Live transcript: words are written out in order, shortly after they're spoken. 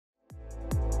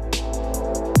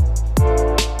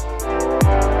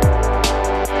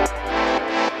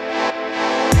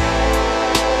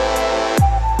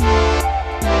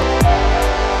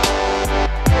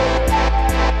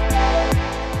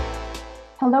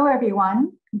Hello,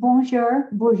 everyone. Bonjour,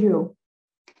 bonjour.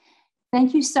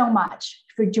 Thank you so much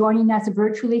for joining us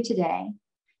virtually today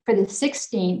for the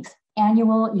 16th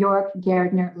Annual York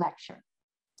Gairdner Lecture.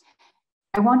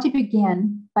 I want to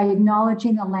begin by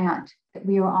acknowledging the land that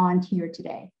we are on here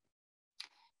today.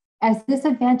 As this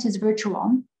event is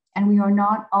virtual and we are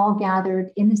not all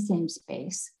gathered in the same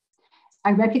space,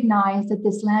 I recognize that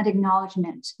this land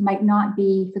acknowledgement might not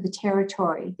be for the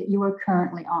territory that you are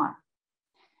currently on.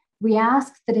 We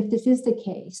ask that if this is the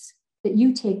case, that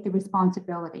you take the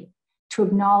responsibility to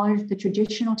acknowledge the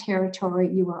traditional territory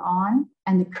you are on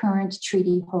and the current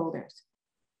treaty holders.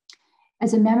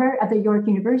 As a member of the York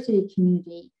University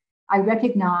community, I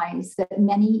recognize that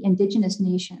many Indigenous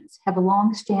nations have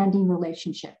long-standing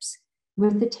relationships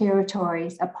with the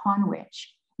territories upon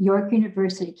which York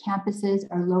University campuses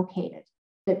are located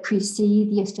that precede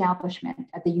the establishment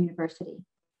of the university.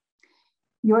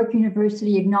 York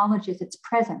University acknowledges its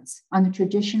presence on the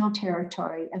traditional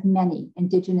territory of many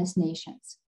Indigenous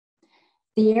nations.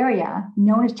 The area,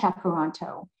 known as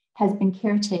Takaranto, has been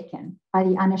caretaken by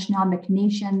the Anishinaabeg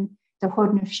Nation, the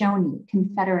Haudenosaunee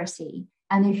Confederacy,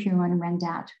 and the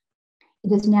Huron-Wendat.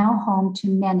 It is now home to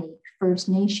many First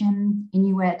Nation,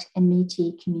 Inuit, and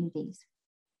Métis communities.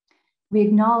 We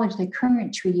acknowledge the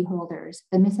current treaty holders,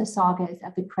 the Mississaugas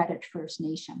of the Credit First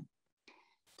Nation.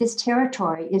 This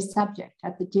territory is subject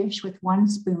of the Dish with One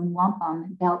Spoon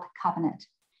Wampum Belt Covenant,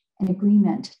 an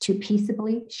agreement to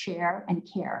peaceably share and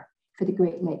care for the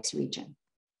Great Lakes region.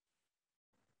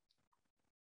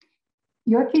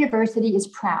 York University is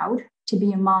proud to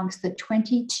be amongst the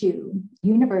 22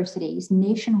 universities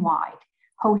nationwide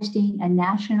hosting a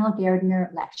National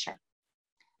Gairdner Lecture.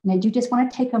 And I do just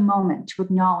want to take a moment to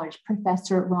acknowledge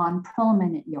Professor Ron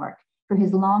Perlman at York for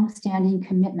his long-standing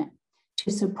commitment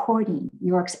to supporting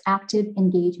York's active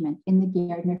engagement in the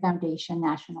Gairdner Foundation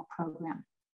National Program.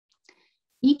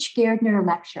 Each Gairdner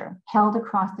Lecture held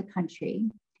across the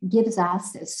country gives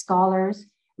us as scholars,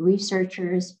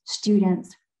 researchers,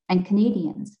 students, and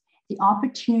Canadians the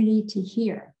opportunity to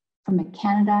hear from a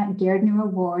Canada Gairdner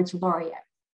Awards laureate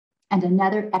and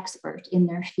another expert in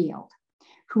their field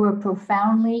who are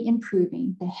profoundly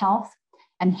improving the health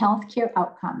and healthcare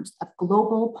outcomes of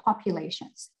global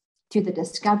populations through the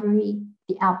discovery,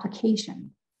 the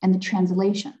application, and the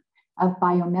translation of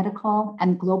biomedical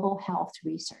and global health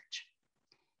research.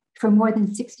 For more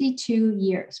than 62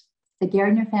 years, the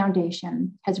Gairdner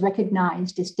Foundation has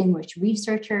recognized distinguished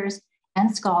researchers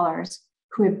and scholars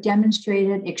who have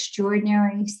demonstrated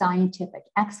extraordinary scientific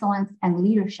excellence and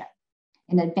leadership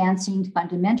in advancing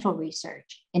fundamental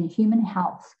research in human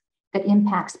health that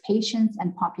impacts patients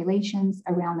and populations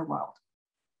around the world.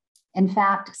 In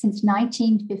fact, since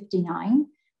 1959,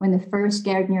 when the first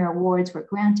Gairdner Awards were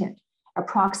granted,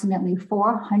 approximately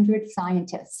 400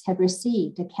 scientists have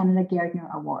received a Canada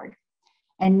Gairdner Award,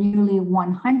 and nearly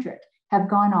 100 have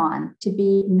gone on to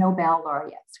be Nobel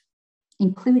laureates,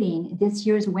 including this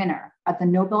year's winner of the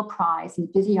Nobel Prize in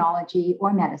Physiology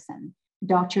or Medicine,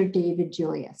 Dr. David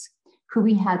Julius, who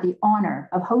we had the honor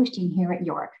of hosting here at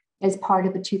York as part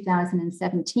of the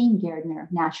 2017 Gairdner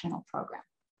National Program.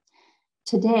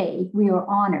 Today, we are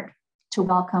honored to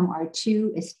welcome our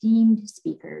two esteemed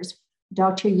speakers,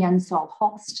 Dr. Jens-Sol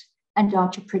Holst and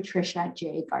Dr. Patricia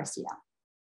J. Garcia.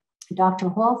 Dr.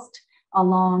 Holst,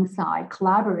 alongside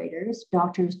collaborators,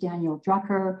 Drs. Daniel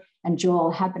Drucker and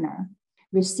Joel Hebener,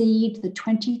 received the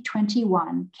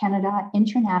 2021 Canada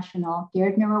International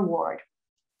Gairdner Award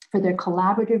for their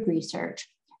collaborative research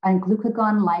on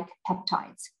glucagon-like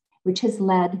peptides, which has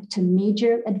led to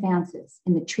major advances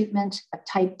in the treatment of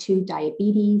type 2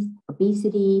 diabetes,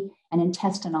 obesity, and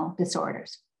intestinal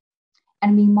disorders.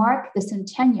 And we mark the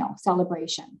centennial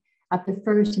celebration of the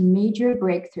first major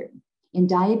breakthrough in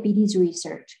diabetes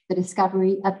research, the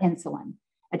discovery of insulin,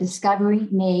 a discovery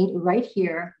made right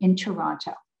here in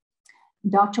Toronto.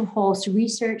 Dr. Holst's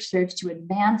research serves to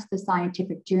advance the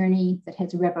scientific journey that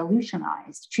has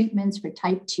revolutionized treatments for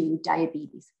type 2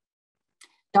 diabetes.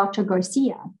 Dr.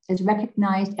 Garcia is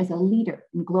recognized as a leader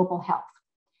in global health,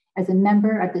 as a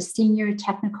member of the Senior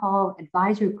Technical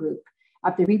Advisor Group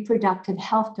of the Reproductive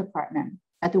Health Department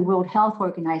at the World Health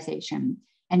Organization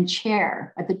and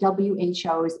chair of the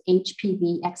WHO's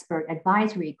HPV Expert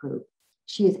Advisory Group.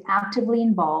 She is actively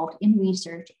involved in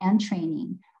research and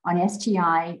training on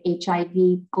STI,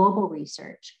 HIV, global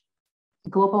research,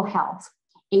 global health,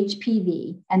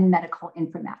 HPV, and medical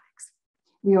informatics.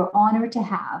 We are honored to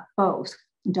have both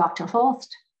Dr.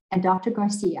 Holst and Dr.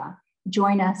 Garcia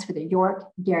join us for the York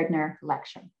Gairdner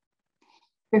Lecture.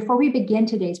 Before we begin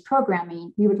today's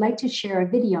programming, we would like to share a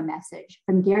video message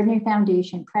from Gairdner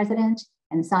Foundation President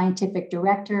and Scientific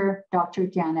Director, Dr.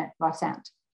 Janet Rossant.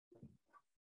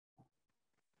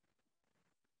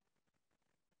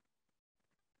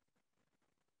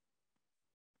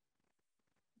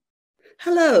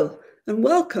 Hello, and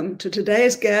welcome to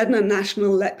today's Gairdner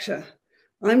National Lecture.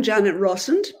 I'm Janet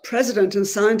Rossand, President and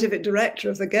Scientific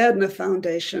Director of the Gairdner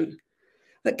Foundation.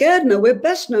 At Gairdner, we're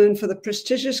best known for the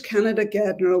prestigious Canada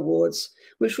Gairdner Awards,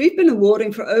 which we've been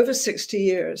awarding for over 60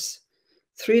 years.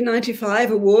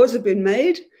 395 awards have been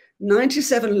made,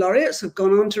 97 laureates have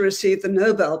gone on to receive the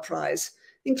Nobel Prize,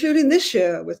 including this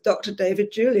year with Dr.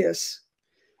 David Julius.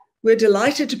 We're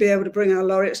delighted to be able to bring our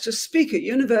laureates to speak at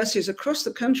universities across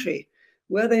the country,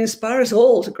 where they inspire us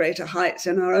all to greater heights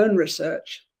in our own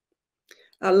research.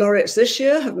 Our laureates this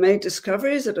year have made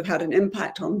discoveries that have had an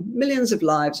impact on millions of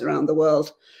lives around the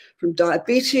world, from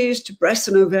diabetes to breast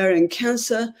and ovarian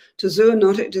cancer to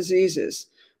zoonotic diseases.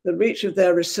 The reach of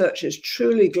their research is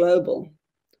truly global.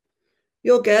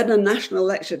 Your Gairdner National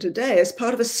Lecture today is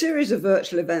part of a series of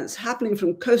virtual events happening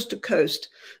from coast to coast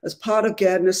as part of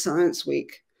Gairdner Science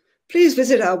Week. Please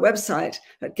visit our website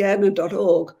at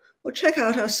gairdner.org or check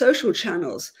out our social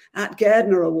channels at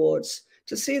Gairdner Awards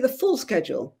to see the full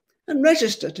schedule and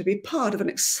register to be part of an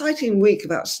exciting week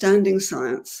of outstanding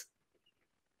science.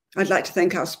 I'd like to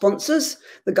thank our sponsors,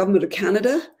 the Government of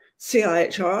Canada,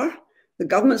 CIHR, the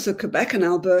governments of Quebec and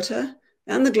Alberta,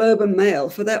 and the Globe and Mail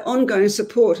for their ongoing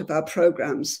support of our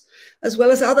programs, as well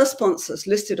as other sponsors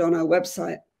listed on our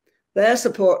website. Their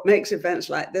support makes events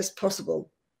like this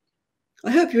possible. I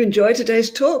hope you enjoyed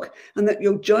today's talk and that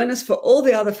you'll join us for all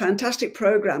the other fantastic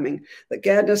programming that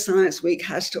Gairdner Science Week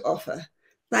has to offer.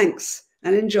 Thanks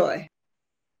and enjoy.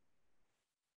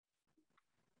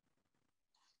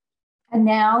 And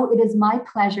now it is my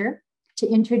pleasure to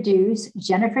introduce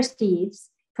Jennifer Steeves,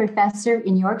 Professor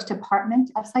in York's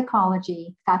Department of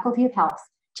Psychology, Faculty of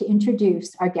Health, to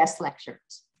introduce our guest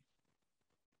lecturers.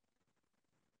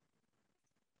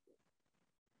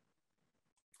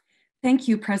 Thank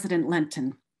you, President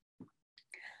Lenton.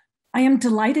 I am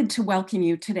delighted to welcome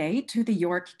you today to the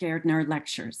York Gairdner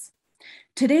Lectures.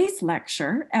 Today's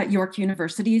lecture at York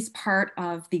University is part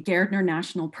of the Gairdner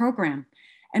National Program,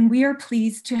 and we are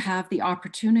pleased to have the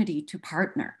opportunity to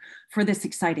partner for this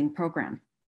exciting program.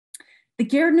 The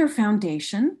Gairdner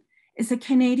Foundation is a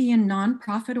Canadian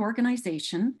nonprofit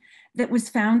organization that was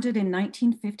founded in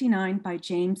 1959 by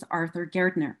James Arthur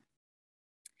Gairdner.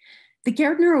 The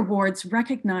Gairdner Awards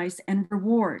recognize and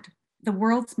reward the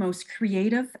world's most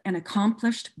creative and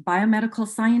accomplished biomedical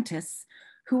scientists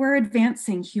who are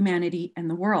advancing humanity and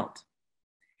the world.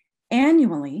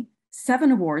 Annually,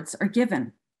 7 awards are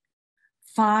given.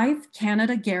 5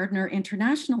 Canada Gairdner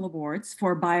International Awards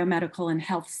for biomedical and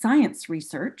health science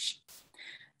research,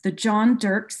 the John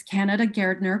Dirks Canada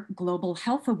Gairdner Global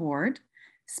Health Award,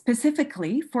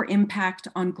 specifically for impact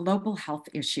on global health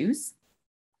issues,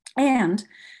 and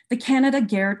the Canada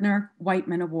Gairdner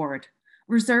Whiteman Award,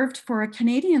 reserved for a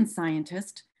Canadian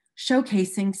scientist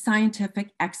showcasing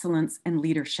scientific excellence and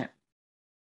leadership.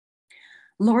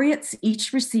 Laureates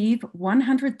each receive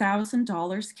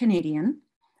 $100,000 Canadian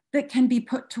that can be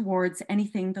put towards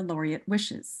anything the laureate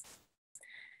wishes.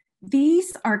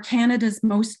 These are Canada's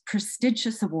most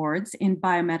prestigious awards in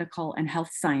biomedical and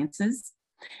health sciences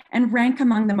and rank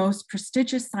among the most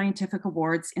prestigious scientific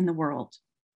awards in the world.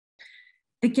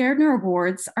 The Gairdner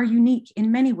Awards are unique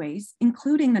in many ways,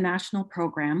 including the national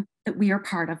program that we are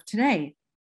part of today.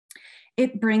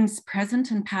 It brings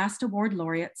present and past award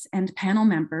laureates and panel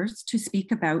members to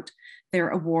speak about their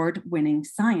award-winning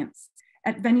science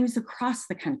at venues across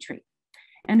the country.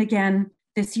 And again,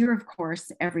 this year, of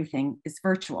course, everything is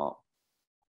virtual.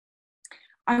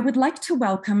 I would like to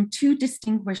welcome 2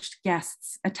 distinguished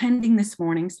guests attending this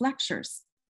morning's lectures.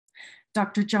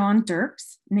 Dr. John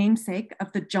Dirks, namesake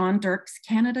of the John Dirks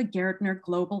Canada Gairdner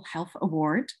Global Health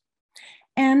Award,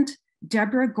 and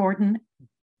Deborah Gordon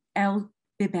L.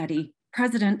 Bibetti,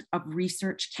 President of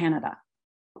Research Canada.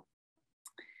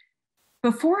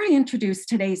 Before I introduce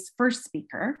today's first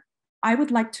speaker, I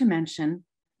would like to mention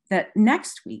that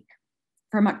next week,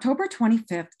 from October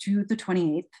 25th to the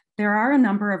 28th, there are a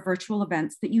number of virtual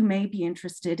events that you may be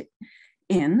interested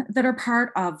in that are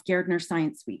part of Gairdner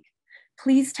Science Week.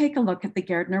 Please take a look at the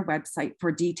Gairdner website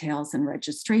for details and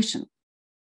registration.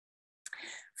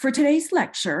 For today's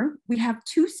lecture, we have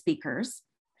 2 speakers,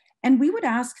 and we would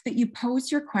ask that you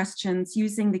pose your questions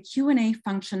using the Q&A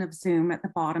function of Zoom at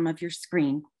the bottom of your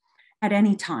screen at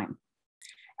any time.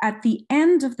 At the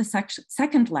end of the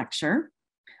second lecture,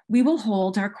 we will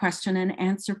hold our question and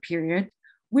answer period,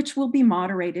 which will be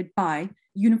moderated by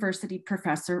University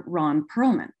Professor Ron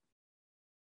Perlman.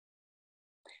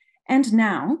 And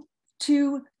now,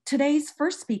 to today's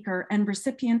first speaker and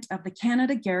recipient of the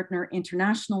Canada Gairdner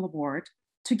International Award,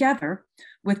 together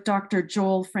with Dr.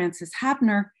 Joel Francis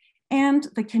Habner and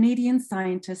the Canadian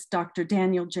scientist Dr.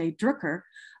 Daniel J. Drucker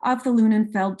of the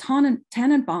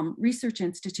Lunenfeld-Tannenbaum Research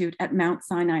Institute at Mount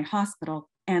Sinai Hospital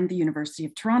and the University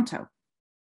of Toronto.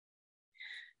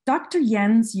 Dr.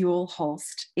 Jens Juul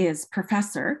Holst is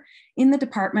professor in the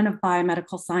Department of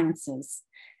Biomedical Sciences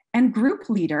and group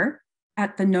leader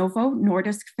at the Novo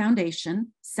Nordisk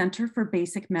Foundation Center for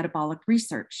Basic Metabolic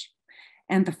Research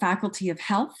and the Faculty of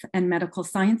Health and Medical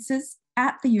Sciences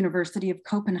at the University of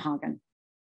Copenhagen.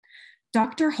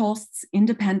 Dr. Holst's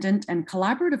independent and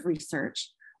collaborative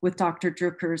research with Dr.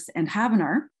 Druckers and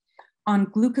Havener on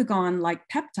glucagon-like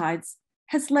peptides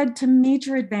has led to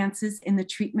major advances in the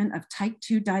treatment of type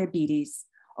 2 diabetes,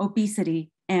 obesity,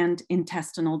 and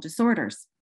intestinal disorders.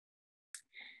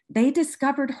 They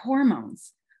discovered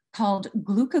hormones called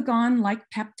glucagon-like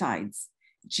peptides,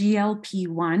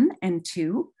 GLP-1 and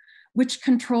 2, which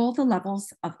control the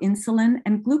levels of insulin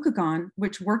and glucagon,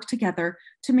 which work together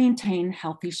to maintain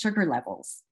healthy sugar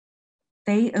levels.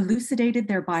 They elucidated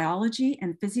their biology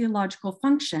and physiological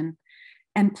function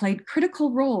and played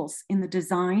critical roles in the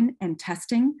design and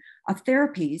testing of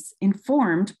therapies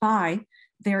informed by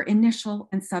their initial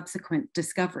and subsequent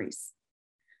discoveries.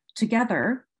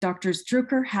 Together, Drs.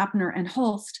 Drucker, Havener, and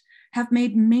Holst have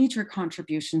made major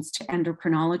contributions to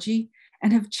endocrinology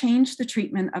and have changed the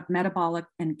treatment of metabolic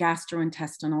and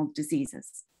gastrointestinal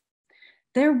diseases.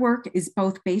 Their work is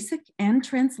both basic and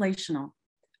translational,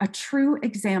 a true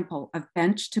example of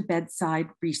bench-to-bedside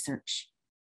research.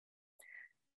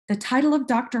 The title of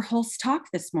Dr. Holst's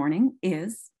talk this morning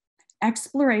is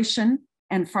Exploration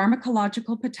and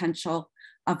Pharmacological Potential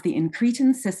of the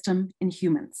Incretin System in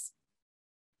Humans.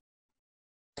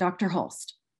 Dr.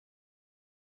 Holst.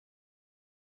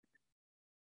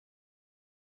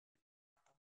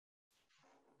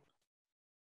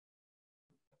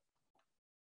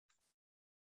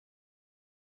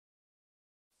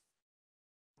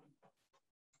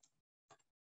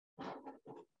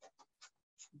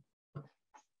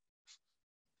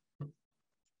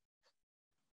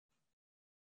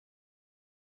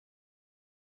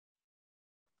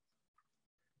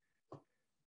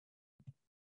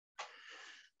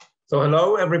 So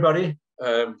hello, everybody.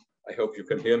 I hope you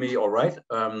can hear me all right.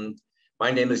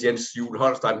 My name is Jens Juul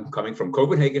Holst. I'm coming from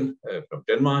Copenhagen, from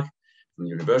Denmark, from the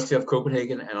University of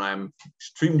Copenhagen, and I'm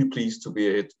extremely pleased to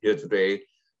be here today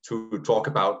to talk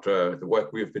about the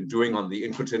work we've been doing on the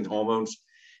incretin hormones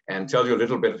and tell you a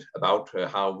little bit about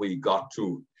how we got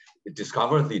to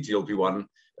discover the GLP-1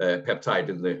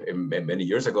 peptide many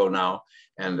years ago now,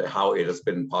 and how it has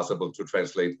been possible to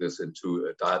translate this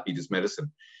into diabetes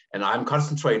medicine. And I'm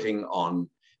concentrating on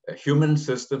human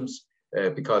systems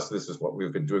because this is what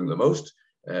we've been doing the most,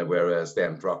 whereas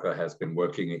Dan Drucker has been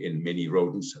working in many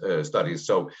rodent studies.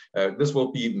 So this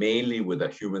will be mainly with a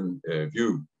human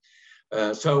view.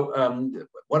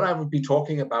 What I will be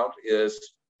talking about is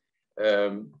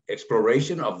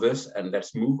exploration of this, and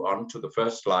let's move on to the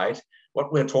first slide.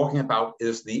 What we're talking about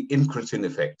is the incretin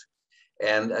effect.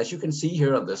 And as you can see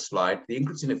here on this slide, the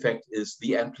incretin effect is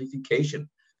the amplification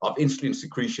of insulin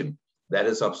secretion that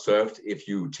is observed if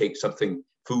you take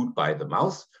food by the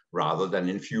mouth rather than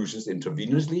infuses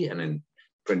intravenously. And in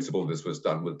principle, this was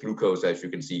done with glucose, as you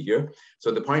can see here.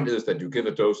 So the point is that you give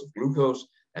a dose of glucose,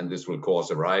 and this will cause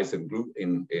a rise in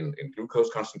glucose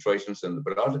concentrations in the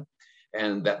blood,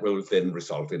 and that will then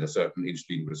result in a certain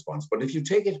insulin response. But if you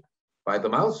take it by the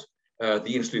mouth,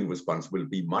 the insulin response will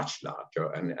be much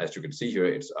larger. And as you can see here,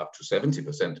 it's up to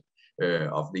 70%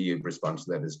 of the response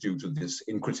that is due to this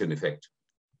incretin effect.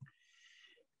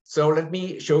 So let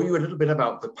me show you a little bit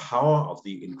about the power of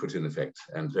the incretin effect.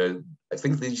 And I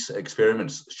think these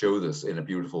experiments show this in a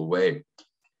beautiful way.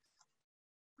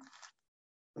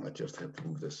 I just have to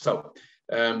move this. So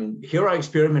here are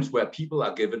experiments where people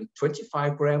are given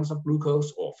 25 grams of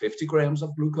glucose or 50 grams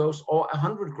of glucose or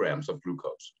 100 grams of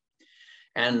glucose.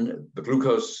 And the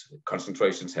glucose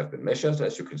concentrations have been measured,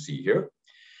 as you can see here.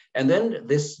 And then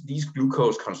these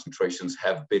glucose concentrations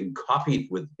have been copied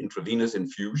with intravenous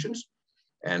infusions.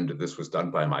 And this was done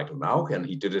by Michael Nauk, and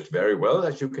he did it very well.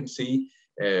 As you can see,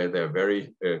 they're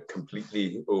very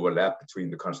completely overlap between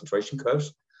the concentration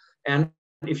curves. And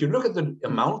if you look at the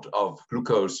amount of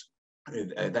glucose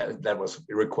that was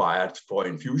required for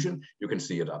infusion, you can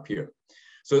see it up here.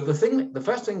 So the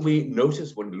first thing we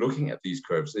notice when looking at these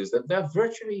curves is that they're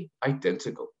virtually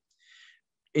identical.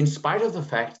 In spite of the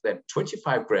fact that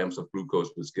 25 grams of glucose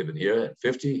was given here, and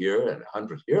 50 here, and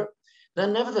 100 here, they're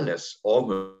nevertheless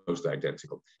almost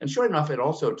identical. And sure enough, it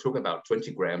also took about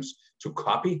 20 grams to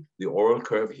copy the oral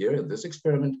curve here in this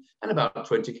experiment, and about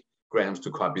 20 grams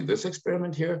to copy this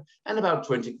experiment here, and about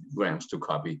 20 grams to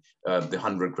copy the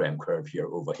 100-gram curve here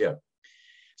over here.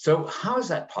 So how is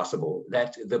that possible,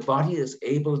 that the body is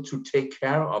able to take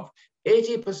care of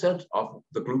 80% of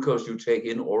the glucose you take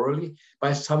in orally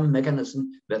by some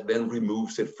mechanism that then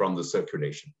removes it from the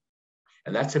circulation?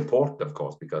 And that's important, of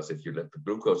course, because if you let the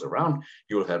glucose around,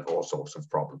 you'll have all sorts of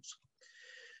problems.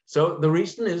 So the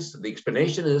reason is, the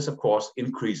explanation is, of course,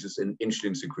 increases in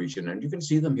insulin secretion. And you can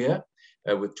see them here.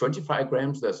 With 25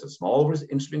 grams, there's a small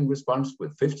insulin response.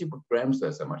 With 50 grams,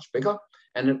 there's a much bigger.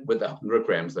 And with 100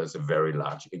 grams, there's a very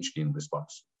large insulin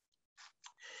response.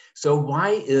 So why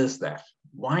is that?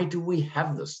 Why do we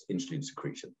have this insulin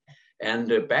secretion? And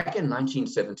back in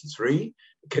 1973,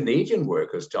 Canadian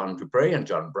workers, John Dupre and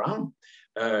John Brown,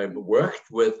 worked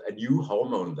with a new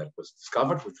hormone that was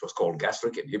discovered, which was called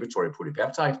gastric inhibitory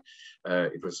polypeptide.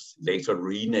 It was later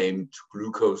renamed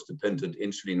glucose-dependent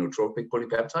insulinotropic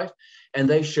polypeptide. And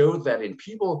they showed that in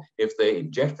people, if they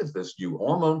injected this new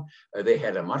hormone, they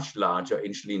had a much larger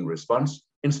insulin response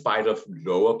in spite of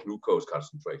lower glucose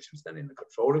concentrations than in the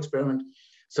control experiment.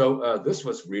 So this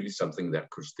was really something that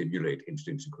could stimulate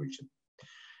insulin secretion.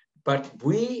 But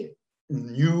we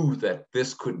knew that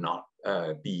this could not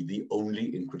be the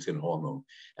only incretin hormone.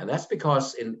 And that's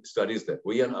because in studies that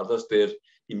we and others did,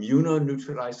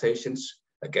 immunoneutralizations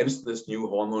against this new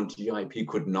hormone GIP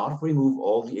could not remove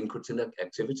all the incretin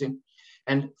activity.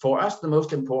 And for us, the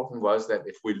most important was that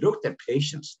if we looked at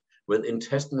patients with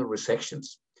intestinal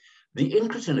resections, the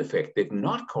incretin effect did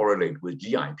not correlate with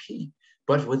GIP,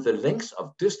 but with the length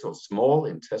of distal small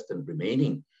intestine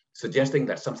remaining, suggesting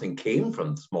that something came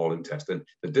from the small intestine,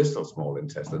 the distal small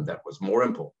intestine, that was more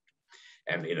important.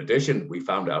 And in addition, we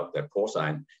found out that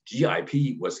porcine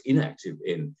GIP was inactive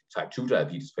in type 2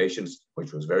 diabetes patients,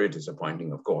 which was very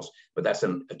disappointing, of course, but that's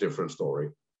a different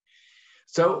story.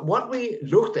 So what we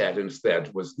looked at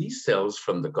instead was these cells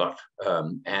from the gut.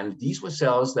 And these were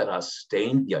cells that are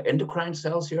stained, the endocrine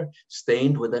cells here,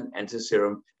 stained with an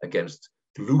antiserum against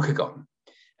glucagon.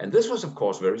 And this was, of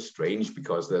course, very strange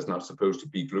because there's not supposed to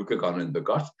be glucagon in the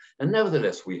gut. And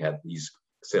nevertheless, we had these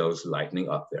cells lighting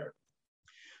up there.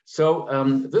 So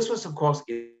this was, of course,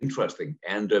 interesting.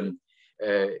 And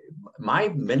my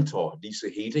mentor, Lisa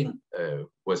Heding,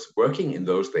 was working in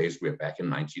those days. We're back in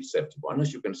 1971,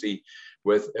 as you can see,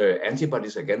 with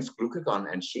antibodies against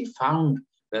glucagon. And she found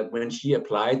that when she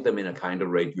applied them in a kind of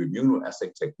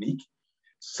radioimmunoassay technique,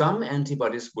 some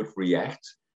antibodies would react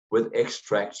with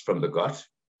extracts from the gut,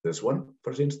 this one,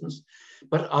 for instance,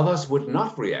 but others would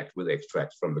not react with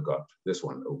extracts from the gut, this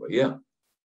one over here.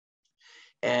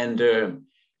 And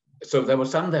so there were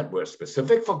some that were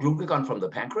specific for glucagon from the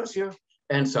pancreas here,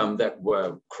 and some that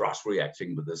were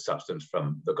cross-reacting with this substance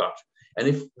from the gut. And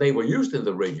if they were used in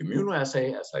the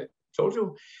radioimmunoassay, as I told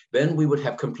you, then we would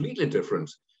have completely different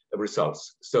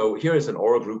results. So here is an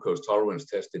oral glucose tolerance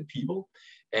test in people.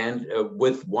 And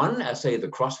with one assay, the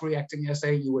cross-reacting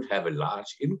assay, you would have a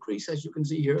large increase, as you can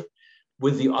see here.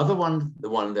 With the other one, the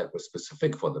one that was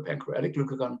specific for the pancreatic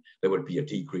glucagon, there would be a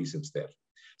decrease instead.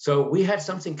 So we had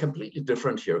something completely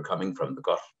different here coming from the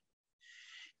gut.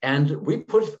 And we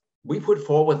put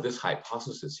forward this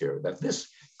hypothesis here that this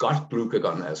gut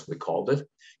glucagon, as we called it,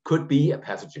 could be a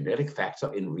pathogenetic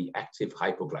factor in reactive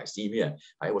hypoglycemia.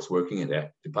 I was working in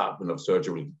the Department of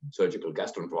Surgical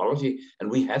Gastroenterology, and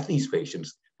we had these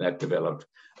patients that developed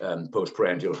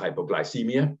postprandial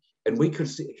hypoglycemia. And we could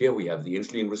see, here we have the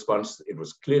insulin response. It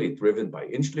was clearly driven by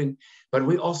insulin, but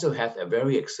we also had a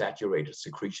very exaggerated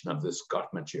secretion of this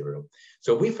gut material.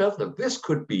 So we felt that this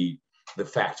could be the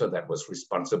factor that was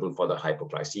responsible for the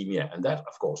hypoglycemia. And that,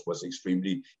 of course, was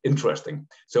extremely interesting.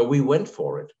 So we went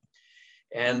for it.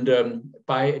 And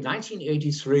by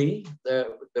 1983,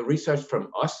 the research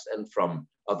from us and from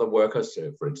other workers,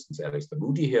 for instance, Alex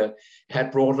Damoudi here,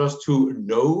 had brought us to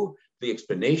know the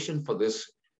explanation for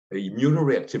this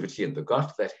immunoreactivity in the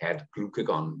gut that had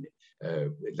glucagon,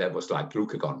 that was like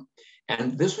glucagon.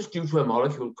 And this was due to a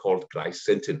molecule called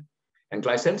glycentin. And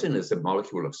glycentin is a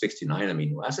molecule of 69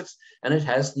 amino acids, and it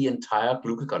has the entire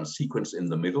glucagon sequence in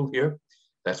the middle here.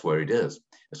 That's where it is.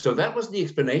 So that was the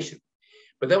explanation.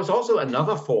 But there was also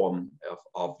another form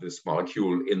of this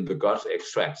molecule in the gut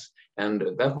extracts.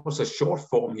 And that was a short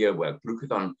form here where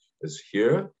glucagon is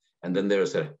here. And then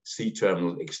there's a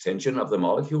C-terminal extension of the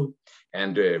molecule.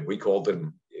 And we call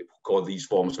these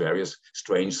forms various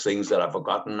strange things that I've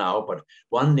forgotten now, but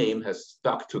one name has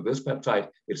stuck to this peptide.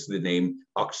 It's the name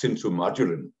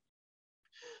oxyntomodulin.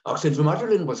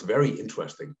 Oxyntomodulin was very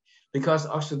interesting because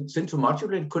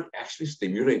oxyntomodulin could actually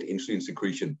stimulate insulin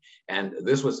secretion. And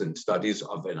this was in studies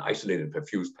of an isolated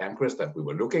perfused pancreas that we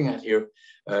were looking at here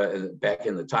back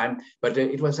in the time. But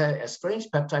it was a strange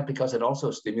peptide because it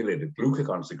also stimulated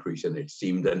glucagon secretion, it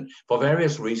seemed. And for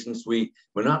various reasons, we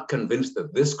were not convinced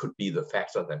that this could be the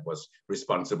factor that was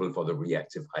responsible for the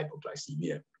reactive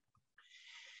hypoglycemia.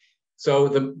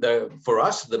 So for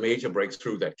us, the major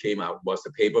breakthrough that came out was the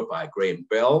paper by Graham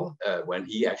Bell, when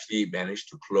he actually managed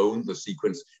to clone the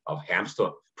sequence of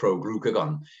hamster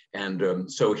proglucagon.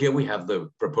 And so here we have the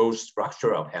proposed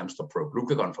structure of hamster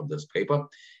proglucagon from this paper.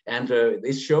 And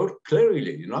it showed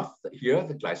clearly enough that here,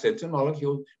 the glycenter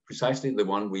molecule, precisely the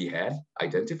one we had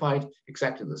identified,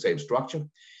 exactly the same structure.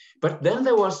 But then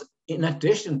there was, in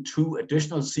addition, two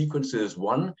additional sequences,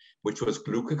 one which was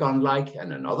glucagon-like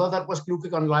and another that was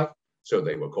glucagon-like. So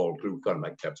they were called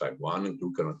glucagon-like peptide 1 and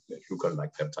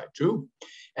glucagon-like peptide 2.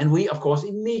 And we, of course,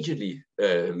 immediately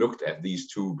looked at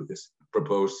these two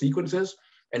proposed sequences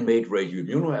and made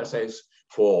radioimmunoassays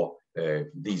for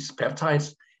these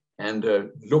peptides and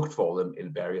looked for them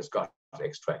in various gut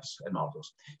extracts and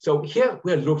models. So here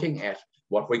we're looking at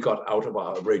what we got out of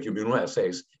our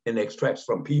radioimmunoassays in extracts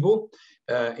from people,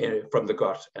 from the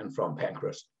gut and from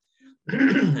pancreas.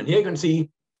 And here you can see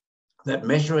that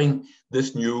measuring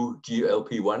this new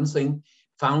GLP-1 thing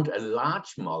found a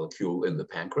large molecule in the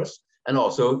pancreas, and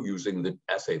also using the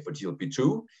assay for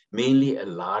GLP-2, mainly a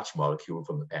large molecule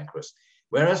from the pancreas.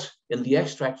 Whereas in the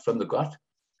extract from the gut,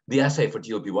 the assay for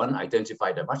GLP-1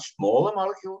 identified a much smaller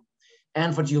molecule,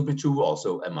 and for GLP-2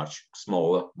 also a much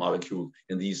smaller molecule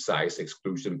in these size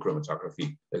exclusion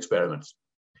chromatography experiments.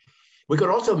 We could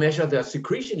also measure the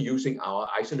secretion using our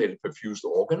isolated perfused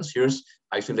organs. Here's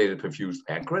isolated perfused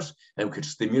pancreas, and we could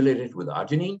stimulate it with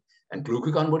arginine, and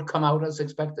glucagon would come out as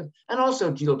expected, and also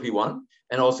GLP-1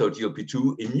 and also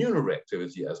GLP-2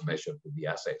 immunoreactivity as measured with the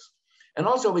assays. And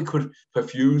also we could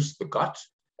perfuse the gut,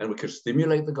 and we could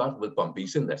stimulate the gut with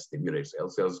bombesin that stimulates L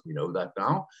cells, we know that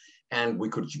now. And we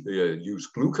could use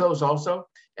glucose also.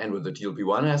 And with the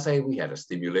GLP-1 assay, we had a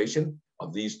stimulation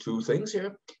of these two things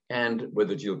here. And with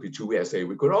the GLP-2 assay,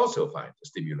 we could also find a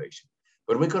stimulation.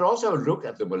 But we could also look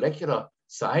at the molecular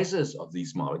sizes of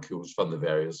these molecules from the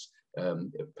various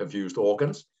perfused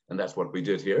organs. And that's what we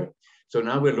did here. So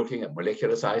now we're looking at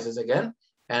molecular sizes again.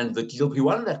 And the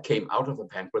GLP-1 that came out of the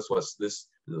pancreas was this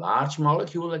large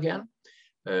molecule again.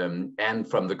 And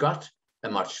from the gut, a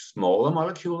much smaller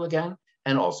molecule again.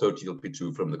 And also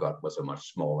GLP-2 from the gut was a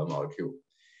much smaller molecule.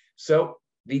 So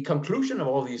the conclusion of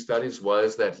all these studies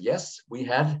was that, yes, we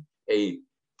had a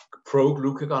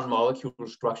proglucagon molecule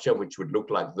structure which would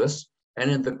look like this. And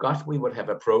in the gut, we would have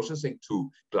a processing to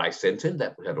glycentin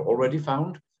that we had already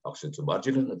found,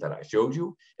 oxyntomodulin that I showed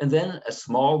you, and then a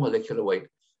small molecular weight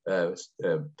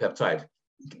peptide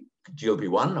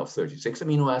GLP-1 of 36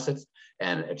 amino acids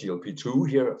and a GLP-2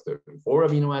 here of 34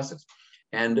 amino acids.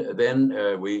 And then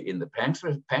in the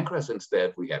pancreas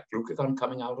instead, we had glucagon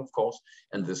coming out, of course,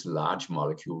 and this large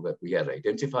molecule that we had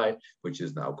identified, which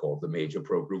is now called the major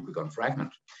proglucagon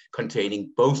fragment,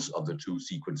 containing both of the two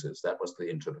sequences. That was the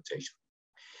interpretation.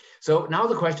 So now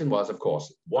the question was, of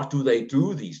course, what do they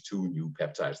do, these two new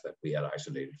peptides that we had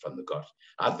isolated from the gut?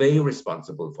 Are they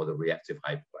responsible for the reactive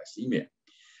hypoglycemia?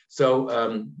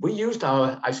 So we used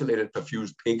our isolated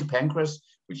perfused pig pancreas,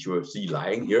 which you see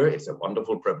lying here. It's a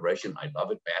wonderful preparation. I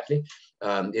love it badly.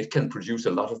 It can produce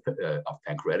a lot of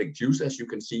pancreatic juice, as you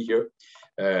can see here.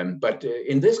 But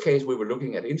in this case, we were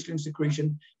looking at insulin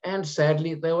secretion, and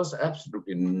sadly, there was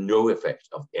absolutely no effect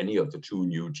of any of the two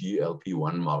new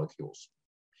GLP-1 molecules.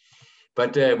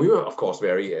 But we were, of course,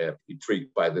 very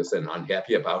intrigued by this and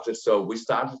unhappy about it. So we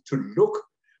started to look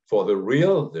for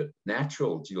the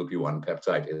natural GLP-1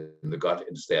 peptide in the gut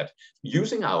instead.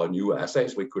 Using our new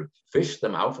assays, we could fish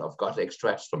them out of gut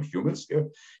extracts from humans here.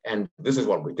 And this is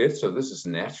what we did. So this is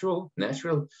natural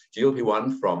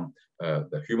GLP-1 from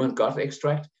the human gut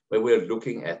extract, where we're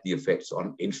looking at the effects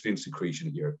on insulin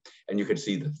secretion here. And you can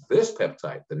see that this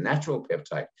peptide, the natural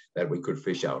peptide that we could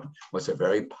fish out, was a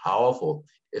very powerful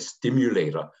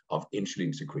stimulator of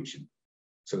insulin secretion.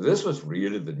 So this was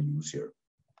really the news here.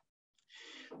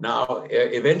 Now,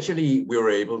 eventually, we were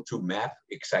able to map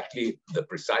exactly the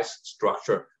precise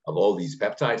structure of all these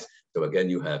peptides. So again,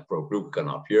 you have proglucagon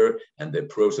up here, and the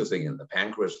processing in the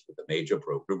pancreas with the major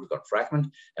proglucagon fragment.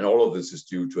 And all of this is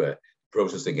due to a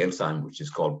processing enzyme, which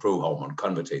is called prohormone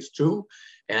convertase 2.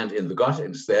 And in the gut,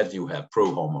 instead, you have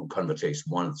prohormone convertase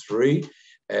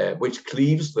 1,3, which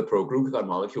cleaves the proglucagon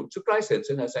molecule to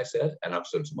glycentin, as I said, and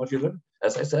oxyntomodulin,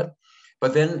 as I said.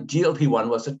 But then GLP-1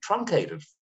 was a truncated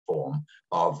form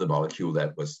of the molecule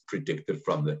that was predicted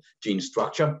from the gene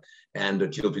structure. And the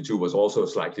GLP-2 was also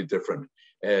slightly different.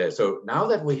 So now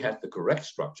that we had the correct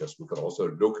structures, we could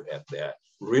also look at their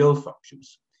real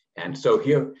functions. And so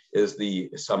here is the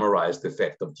summarized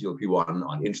effect of GLP-1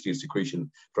 on insulin secretion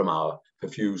from our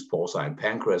perfused porcine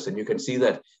pancreas. And you can see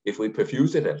that if we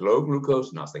perfuse it at low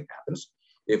glucose, nothing happens.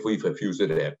 If we perfuse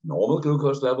it at normal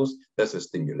glucose levels, there's a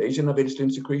stimulation of insulin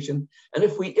secretion. And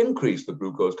if we increase the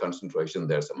glucose concentration,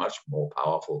 there's a much more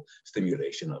powerful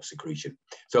stimulation of secretion.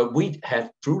 So we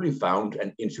had truly found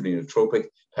an insulinotropic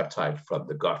peptide from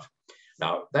the gut.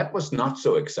 Now, that was not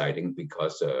so exciting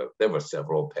because there were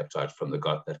several peptides from the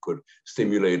gut that could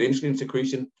stimulate insulin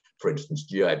secretion, for instance,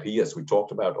 GIP, as we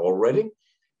talked about already.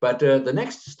 But the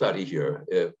next study here,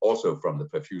 also from the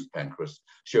perfused pancreas,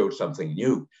 showed something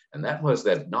new. And that was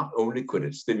that not only could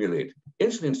it stimulate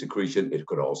insulin secretion, it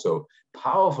could also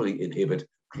powerfully inhibit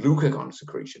glucagon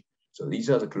secretion. So these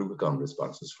are the glucagon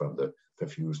responses from the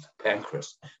perfused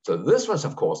pancreas. So this was,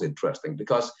 of course, interesting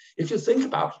because if you think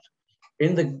about it,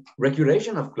 in the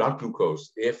regulation of blood glucose,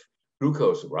 if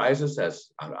glucose rises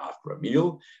after a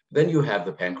meal, then you have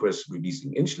the pancreas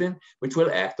releasing insulin, which will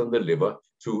act on the liver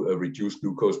to reduce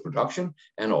glucose production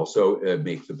and also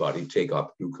make the body take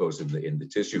up glucose in the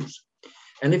tissues.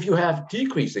 And if you have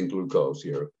decreasing glucose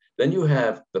here, then you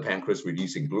have the pancreas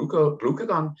releasing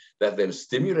glucagon that then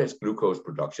stimulates glucose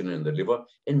production in the liver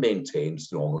and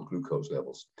maintains normal glucose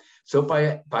levels. So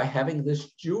by having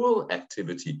this dual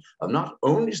activity of not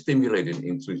only stimulating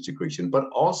insulin secretion, but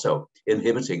also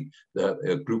inhibiting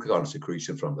the glucagon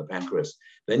secretion from the pancreas,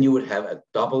 then you would have a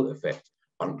double effect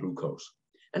on glucose.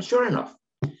 And sure enough,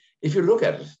 if you look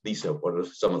at it, these are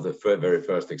some of the very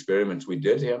first experiments we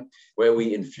did here, where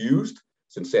we infused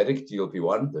synthetic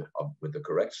GLP-1 with the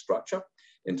correct structure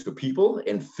into people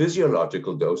in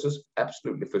physiological doses,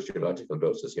 absolutely physiological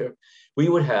doses here. We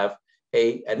would have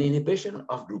an inhibition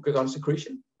of glucagon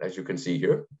secretion, as you can see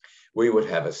here. We would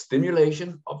have a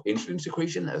stimulation of insulin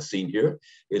secretion, as seen here.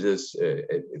 It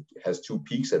has two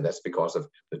peaks, and that's because of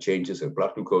the changes in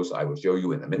blood glucose I will show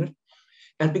you in a minute.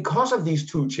 And because of these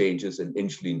two changes in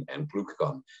insulin and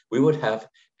glucagon, we would have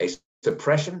a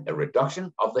suppression, a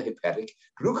reduction of the hepatic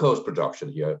glucose production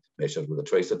here, measured with a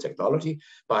tracer technology,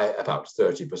 by about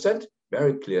 30%,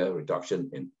 very clear reduction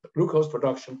in the glucose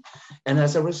production. And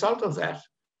as a result of that,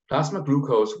 plasma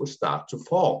glucose would start to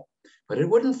fall. But it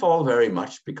wouldn't fall very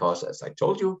much because, as I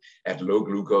told you, at low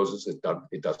glucoses,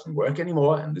 it doesn't work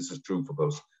anymore. And this is true for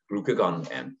both glucagon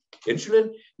and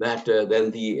insulin, that then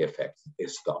the effect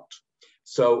is stopped.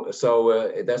 So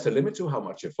there's a limit to how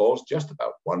much it falls, just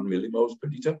about 1 millimoles per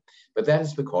liter, but that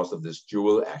is because of this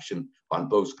dual action on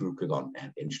both glucagon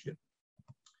and insulin.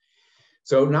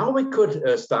 So now we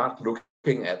could start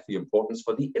looking at the importance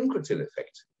for the incretin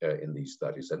effect in these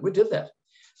studies, and we did that.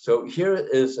 So here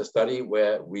is a study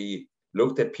where we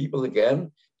looked at people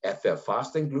again at their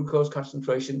fasting glucose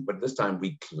concentration, but this time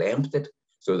we clamped it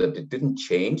so that it didn't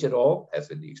change at all, as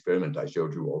in the experiment I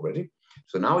showed you already.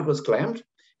 So now it was clamped,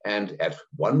 and at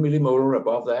 1 millimolar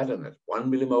above that, and at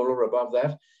 1 millimolar above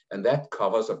that, and that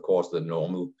covers, of course, the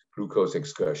normal glucose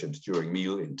excursions during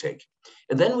meal intake.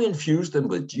 And then we infuse them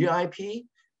with GIP,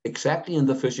 exactly in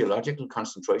the physiological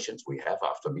concentrations we have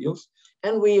after meals,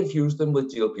 and we infuse them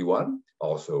with GLP-1,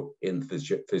 also in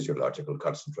physiological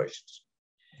concentrations.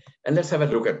 And let's have a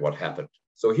look at what happened.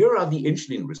 So here are the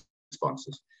insulin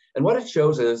responses. And what it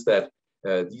shows is that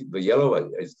the yellow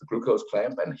is the glucose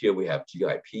clamp, and here we have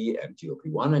GIP and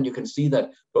GLP-1, and you can see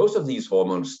that both of these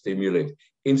hormones stimulate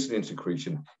insulin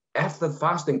secretion at the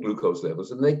fasting glucose levels,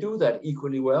 and they do that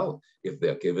equally well if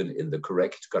they're given in the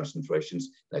correct concentrations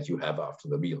that you have after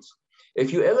the meals.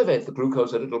 If you elevate the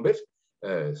glucose a little bit,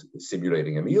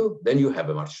 simulating a meal, then you have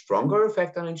a much stronger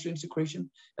effect on insulin secretion,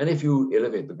 and if you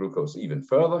elevate the glucose even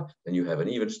further, then you have an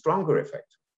even stronger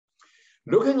effect.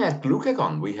 Looking at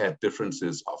glucagon, we had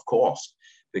differences, of course,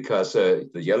 because the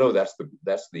yellow, that's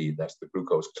the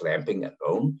glucose clamping at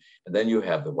home, and then you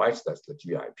have the whites, that's the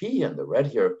GIP, and the red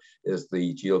here is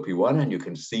the GLP-1, and you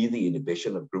can see the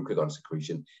inhibition of glucagon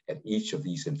secretion at each of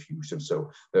these infusions. So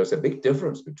there's a big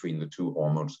difference between the two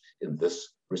hormones in this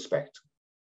respect.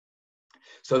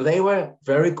 So they were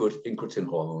very good incretin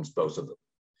hormones, both of them.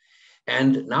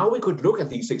 And now we could look at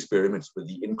these experiments with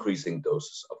the increasing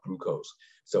doses of glucose.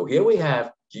 So here we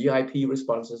have GIP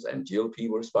responses and GLP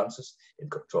responses in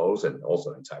controls and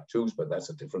also in type 2s, but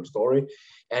that's a different story.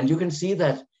 And you can see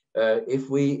that if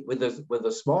with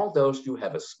a small dose, you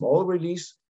have a small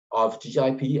release of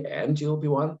GIP and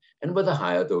GLP-1, and with the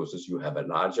higher doses, you have a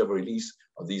larger release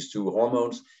of these two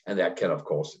hormones, and that can, of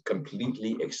course,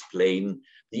 completely explain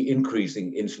the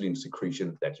increasing insulin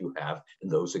secretion that you have in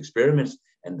those experiments,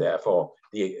 and therefore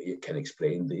it can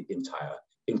explain the entire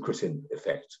incretin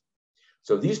effect.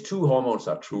 So these two hormones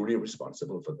are truly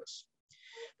responsible for this.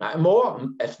 Now, a more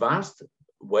advanced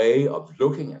way of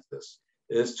looking at this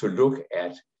is to look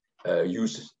at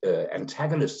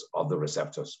antagonists of the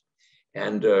receptors.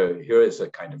 And here is a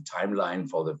kind of timeline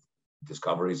for the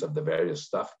discoveries of the various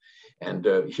stuff. And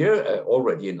here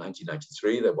already in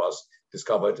 1993, there was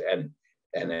discovered an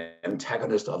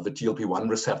antagonist of the GLP-1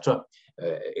 receptor,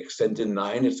 Extentin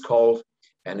 9 it's called,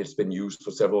 and it's been used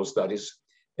for several studies.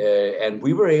 And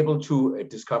we were able to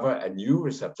discover a new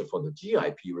receptor for the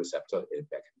GIP receptor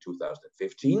back in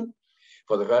 2015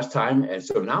 for the first time. And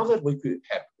so now that we could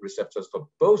have receptors for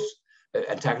both,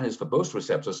 antagonists for both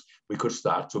receptors, we could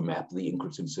start to map the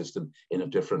incretin system in a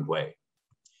different way.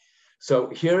 So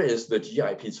here is the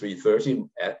GIP330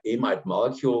 amide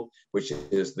molecule, which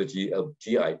is the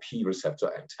GIP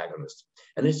receptor antagonist.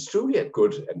 And it's truly a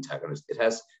good antagonist. It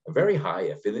has a very high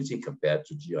affinity compared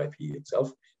to GIP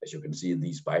itself, as you can see in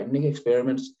these binding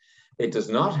experiments. It does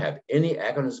not have any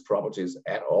agonist properties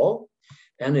at all.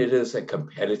 And it is a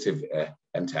competitive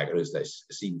antagonist as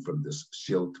seen from this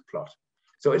Schild plot.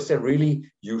 So it's a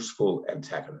really useful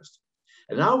antagonist.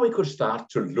 And now we could start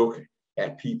to look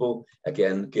at people,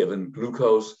 again, given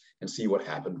glucose and see what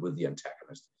happened with the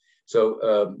antagonist.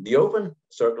 So the open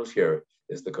circles here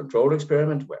is the control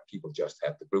experiment where people just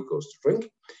had the glucose to drink.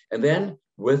 And then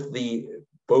with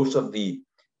both of the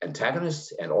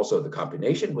antagonists and also the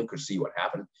combination, we could see what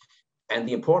happened. And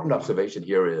the important observation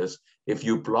here is if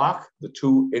you block the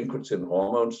two incretin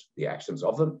hormones, the actions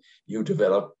of them, you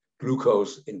develop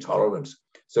glucose intolerance.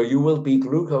 So you will be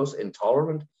glucose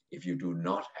intolerant if you do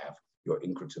not have your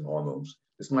incretin hormones.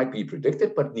 This might be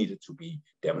predicted, but needed to be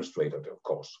demonstrated, of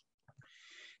course.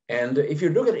 And if you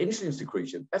look at insulin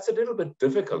secretion, that's a little bit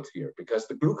difficult here because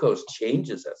the glucose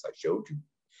changes, as I showed you.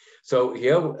 So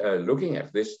here, looking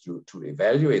at this to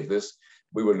evaluate this,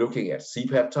 we were looking at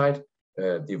C-peptide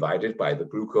divided by the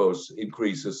glucose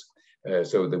increases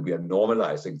so that we are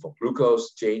normalizing for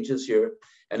glucose changes here.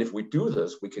 And if we do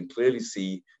this, we can clearly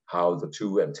see how the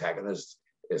two antagonists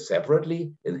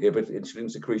separately inhibit insulin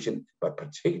secretion, but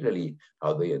particularly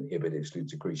how they inhibit insulin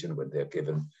secretion when they're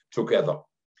given together.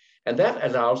 And that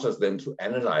allows us then to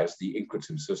analyze the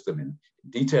incretin system in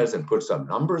details and put some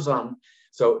numbers on.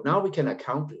 So now we can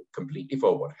account completely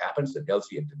for what happens in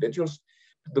healthy individuals.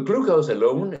 The glucose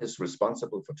alone is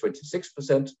responsible for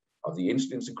 26% of the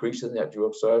insulin secretion that you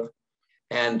observe.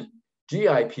 And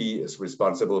GIP is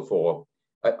responsible for,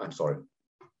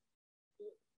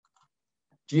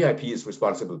 GIP is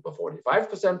responsible for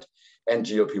 45%, and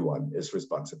GLP-1 is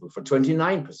responsible for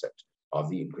 29% of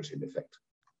the incretin effect.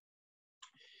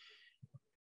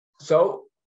 So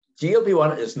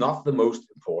GLP-1 is not the most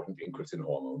important incretin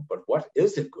hormone, but what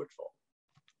is it good for?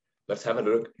 Let's have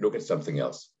a look at something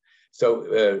else.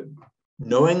 So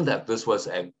knowing that this was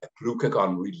a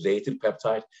glucagon-related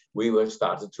peptide, we were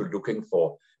started to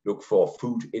look for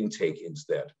food intake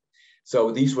instead.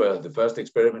 So these were the first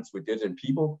experiments we did in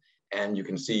people, and you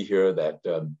can see here that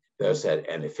there's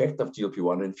an effect of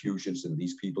GLP-1 infusions in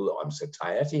these people on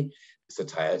satiety.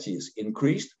 Satiety is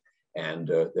increased, and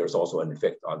there's also an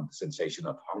effect on the sensation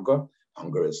of hunger.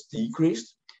 Hunger is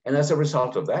decreased, and as a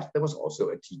result of that, there was also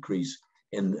a decrease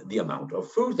in the amount of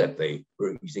food that they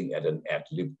were eating at an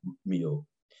ad-lib meal.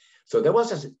 So there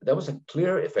was a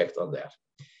clear effect on that.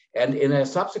 And in a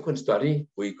subsequent study,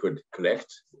 we could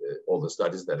collect all the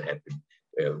studies that had been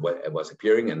was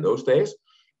appearing in those days.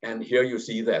 And here you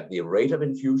see that the rate of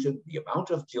infusion, the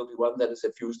amount of GLP-1 that is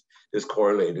infused, is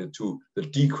correlated to the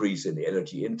decrease in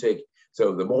energy intake.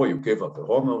 So the more you give of the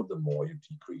hormone, the more you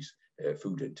decrease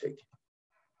food intake.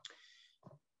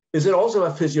 Is it also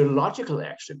a physiological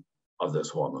action of this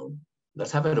hormone?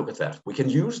 Let's have a look at that. We can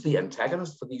use the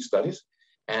antagonist for these studies.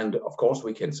 And of course,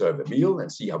 we can serve a meal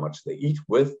and see how much they eat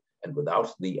with and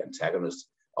without the antagonist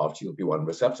of GLP-1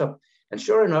 receptor. And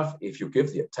sure enough, if you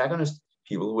give the antagonist,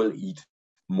 people will eat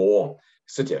more,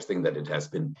 suggesting that it has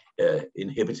been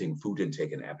inhibiting food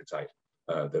intake and appetite,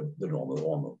 the normal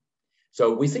hormone.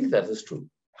 So we think that is true.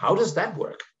 How does that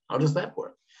work? How does that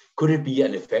work? Could it be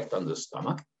an effect on the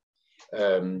stomach?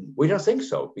 We don't think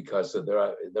so, because there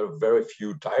are very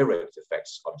few direct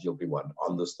effects of GLP-1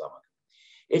 on the stomach.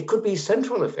 It could be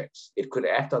central effects. It could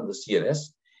act on the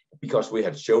CNS, because we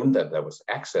had shown that there was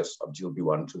access of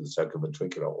GLP-1 to the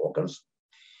circumventricular organs.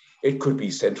 It could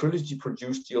be centrally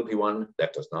produced GLP-1.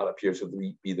 That does not appear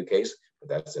to be the case, but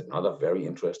that's another very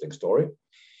interesting story.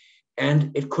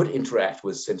 And it could interact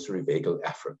with sensory vagal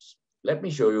afferents. Let me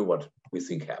show you what we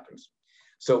think happens.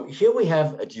 So here we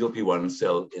have a GLP-1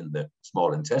 cell in the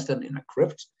small intestine in a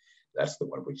crypt. That's the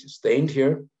one which is stained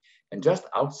here. And just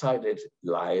outside it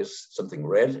lies something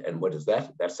red. And what is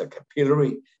that? That's a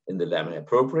capillary in the lamina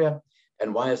propria.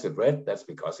 And why is it red? That's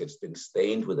because it's been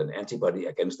stained with an antibody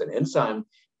against an enzyme,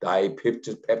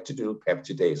 dipeptidyl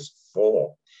peptidase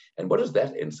 4. And what does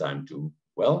that enzyme do?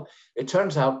 Well, it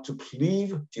turns out to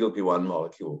cleave GLP-1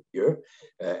 molecule here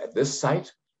at this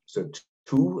site. So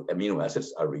 2 amino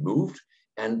acids are removed,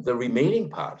 and the remaining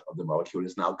part of the molecule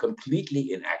is now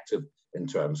completely inactive in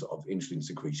terms of insulin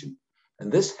secretion.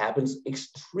 And this happens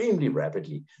extremely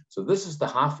rapidly. So this is the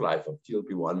half-life of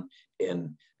GLP-1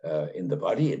 in the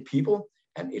body in people,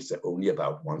 and it's only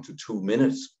about 1 to 2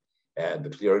 minutes. And the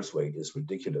clearance rate is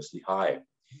ridiculously high.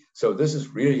 So this is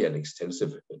really an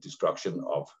extensive destruction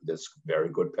of this very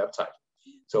good peptide.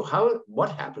 So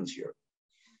what happens here?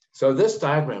 So this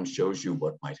diagram shows you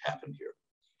what might happen here.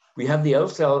 We have the L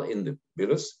cell in the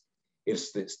villus.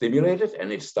 It's stimulated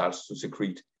and it starts to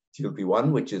secrete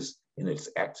GLP-1, which is in its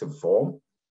active form.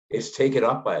 It's taken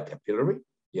up by a capillary.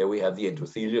 Here we have the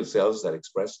endothelial cells that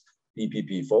express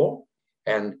DPP-4.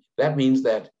 And that means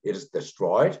that it is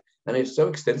destroyed. And it's so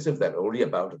extensive that only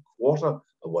about a quarter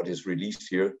of what is released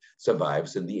here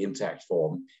survives in the intact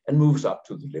form and moves up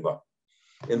to the liver.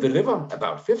 In the liver,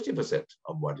 about 50%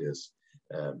 of what is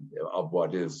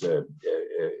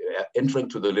entering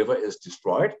to the liver is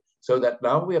destroyed, so that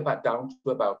now we are down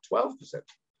to about 12%.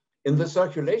 In the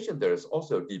circulation, there is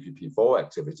also DPP-4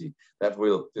 activity that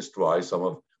will destroy some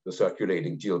of the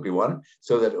circulating GLP-1,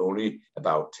 so that only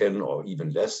about 10 or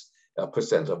even less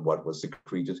percent of what was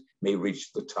secreted may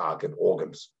reach the target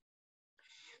organs.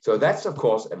 So that's, of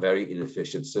course, a very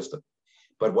inefficient system.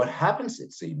 But what happens,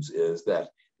 it seems, is that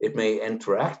it may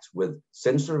interact with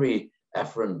sensory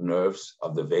afferent nerves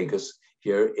of the vagus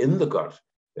here in the gut,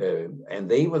 and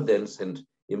they will then send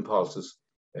impulses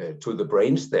to the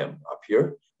brainstem up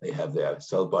here. They have their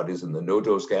cell bodies in the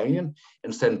nodose ganglion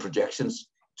and send projections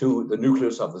to the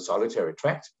nucleus of the solitary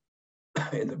tract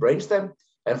in the brainstem.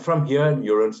 And from here,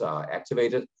 neurons are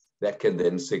activated that can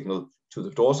then signal to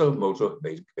the dorsal motor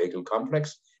vagal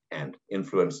complex and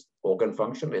influence organ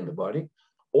function in the body,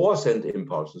 or send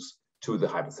impulses to the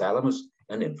hypothalamus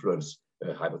and influence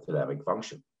hypothalamic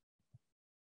function.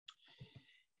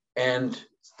 And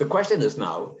the question is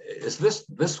now, is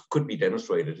this could be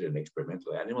demonstrated in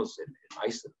experimental animals, in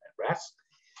mice and rats.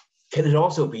 Can it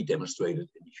also be demonstrated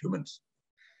in humans?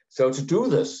 So to do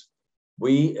this,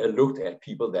 we looked at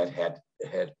people that had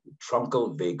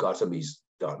truncal vagotomies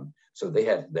done. So they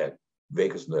had their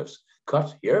vagus nerves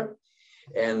cut here,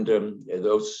 and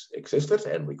those existed,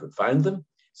 and we could find them.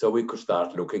 So we could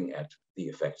start looking at the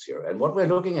effects here. And what we're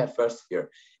looking at first here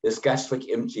is gastric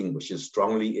emptying, which is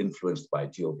strongly influenced by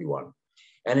GLP-1.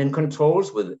 And in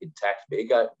controls with intact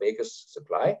vagus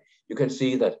supply, you can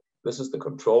see that this is the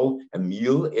control, a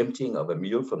meal, emptying of a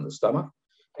meal from the stomach.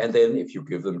 And then if you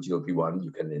give them GLP-1,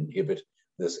 you can inhibit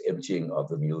this emptying of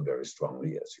the meal very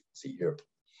strongly, as you can see here.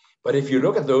 But if you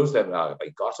look at those that are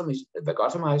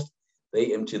vagotomized,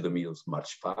 they empty the meals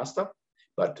much faster,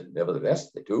 but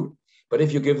nevertheless, they do. But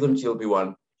if you give them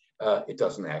GLP-1, it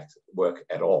doesn't work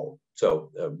at all.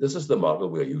 So this is the model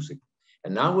we're using.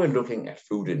 And now we're looking at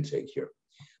food intake here.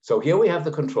 So here we have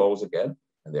the controls again,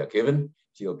 and they're given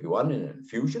GLP-1 in an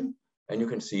infusion, and you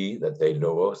can see that they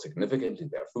lower significantly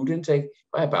their food intake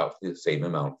by about the same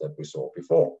amount that we saw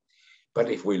before. But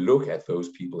if we look at those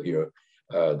people here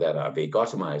that are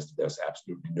vagotomized, there's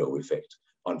absolutely no effect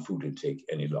on food intake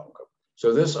any longer.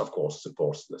 So this, of course,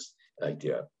 supports this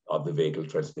idea of the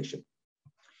vagal transmission.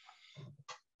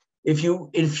 If you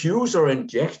infuse or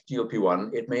inject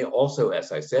GLP-1, it may also,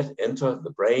 as I said, enter the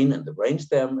brain and the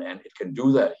brainstem, and it can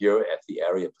do that here at the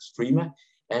area postrema.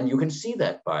 And you can see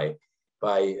that by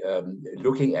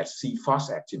looking at C-FOS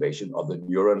activation of the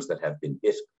neurons that have been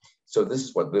hit. So this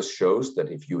is what this shows, that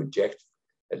if you inject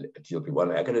a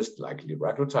GLP-1 agonist, like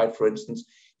liraglutide, for instance,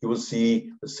 you will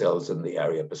see the cells in the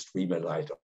area postrema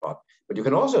light up. But you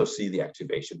can also see the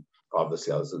activation of the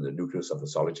cells in the nucleus of the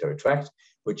solitary tract,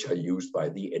 which are used by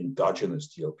the endogenous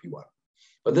GLP-1.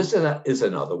 But this is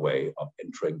another way of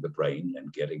entering the brain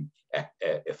and getting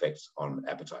effects on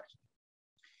appetite.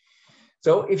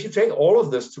 So if you take all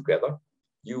of this together,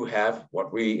 you have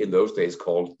what we in those days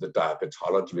called the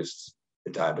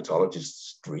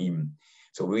diabetologist's dream.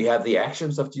 So we have the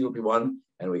actions of GLP-1,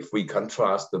 and if we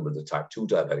contrast them with the type 2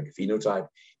 diabetic phenotype,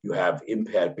 you have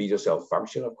impaired beta cell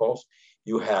function, of course.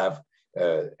 You have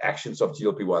actions of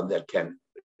GLP-1 that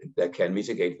can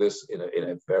mitigate this in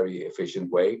a very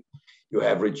efficient way. You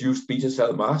have reduced beta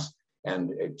cell mass,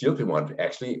 And GLP-1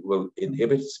 actually will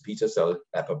inhibit beta cell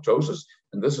apoptosis,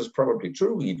 and this is probably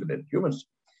true even in humans.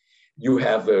 You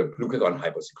have glucagon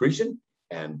hypersecretion,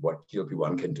 and what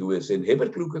GLP-1 can do is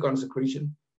inhibit glucagon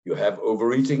secretion. You have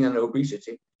overeating and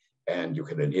obesity, and you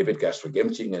can inhibit gastric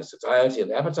emptying and satiety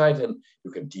and appetite, and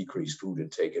you can decrease food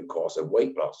intake and cause a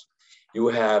weight loss. You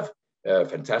have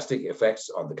fantastic effects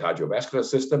on the cardiovascular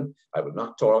system. I will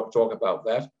not talk about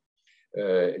that.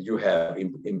 You have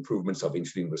improvements of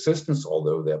insulin resistance,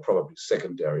 although they're probably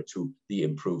secondary to the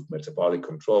improved metabolic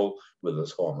control with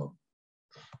this hormone.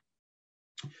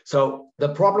 So the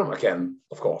problem, again,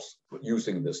 of course, with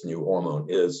using this new hormone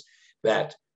is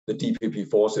that the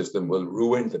DPP-4 system will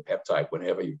ruin the peptide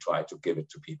whenever you try to give it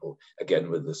to people,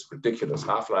 again, with this ridiculous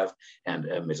half-life and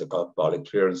a metabolic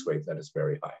clearance rate that is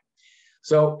very high.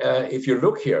 So if you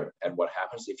look here at what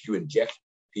happens if you inject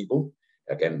people,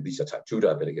 again, these are type 2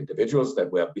 diabetic individuals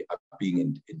that were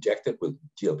being injected with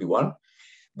GLP-1.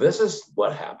 This is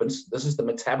what happens. This is the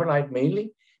metabolite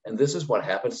mainly, and this is what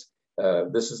happens.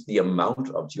 This is the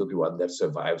amount of GLP-1 that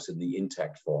survives in the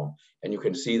intact form. And you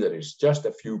can see that it's just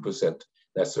a few percent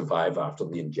that survive after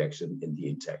the injection in the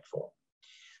intact form.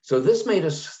 So this made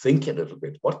us think a little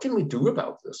bit, what can we do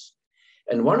about this?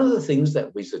 And one of the things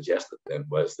that we suggested then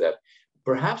was that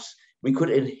perhaps we could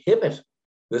inhibit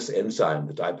this enzyme,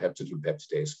 the dipeptidyl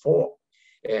peptidase 4,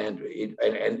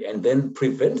 and then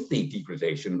prevent the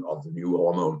degradation of the new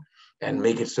hormone and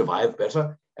make it survive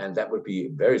better. And that would be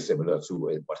very similar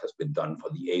to what has been done for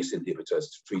the ACE inhibitors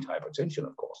to treat hypertension,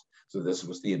 of course. So this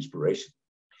was the inspiration.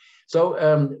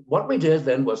 So what we did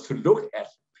then was to look at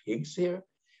pigs here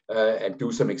and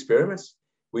do some experiments.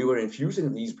 We were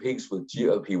infusing these pigs with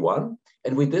GLP-1,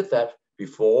 and we did that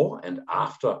before and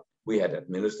after we had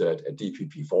administered a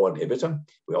DPP-4 inhibitor.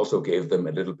 We also gave them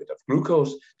a little bit of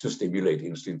glucose to stimulate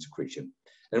insulin secretion.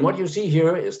 And what you see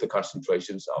here is the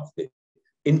concentrations of the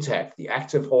intact, the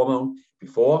active hormone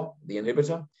before the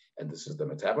inhibitor, and this is the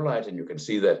metabolite, and you can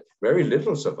see that very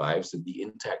little survives in the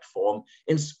intact form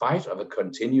in spite of a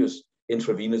continuous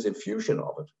intravenous infusion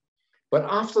of it. But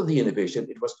after the inhibition,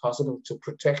 it was possible to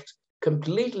protect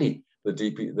completely the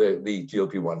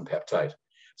GLP-1 peptide.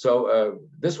 So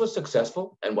this was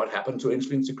successful, and what happened to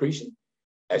insulin secretion?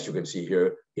 As you can see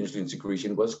here, insulin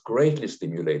secretion was greatly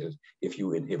stimulated if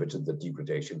you inhibited the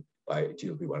degradation by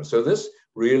GLP-1. So this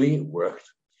really worked.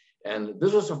 And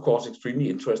this was, of course, extremely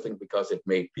interesting because it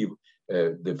made people,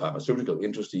 the pharmaceutical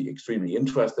industry, extremely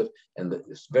interested. And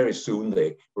very soon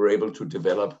they were able to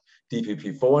develop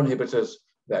DPP-4 inhibitors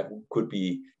that could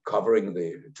be covering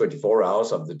the 24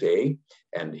 hours of the day.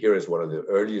 And here is one of the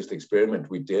earliest experiments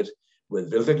we did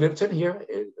with vildagliptin here.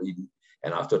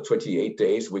 And after 28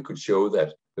 days, we could show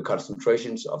that the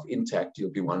concentrations of intact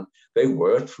GLP-1, they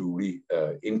were truly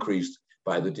increased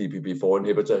by the DPP-4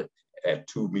 inhibitor at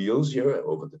 2 meals here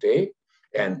over the day.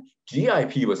 And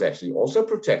GIP was actually also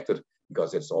protected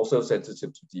because it's also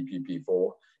sensitive to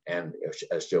DPP-4. And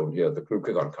as shown here, the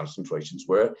glucagon concentrations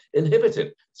were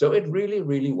inhibited. So it really,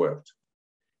 really worked.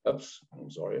 Oops,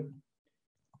 I'm sorry.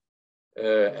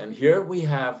 And here we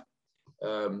have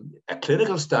a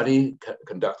clinical study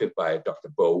conducted by Dr.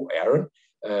 Bo Aaron,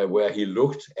 where he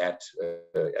looked at,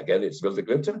 again, it's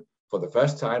vildagliptin for the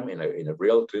first time in a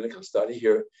real clinical study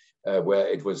here, where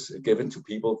it was given to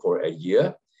people for a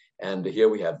year. And here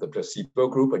we have the placebo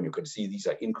group, and you can see these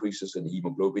are increases in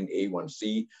hemoglobin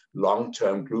A1C,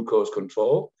 long-term glucose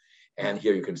control. And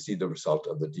here you can see the result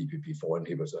of the DPP-4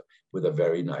 inhibitor with a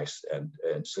very nice and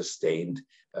sustained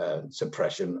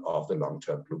suppression of the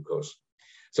long-term glucose.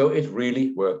 So it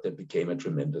really worked and became a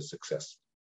tremendous success.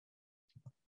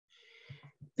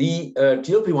 The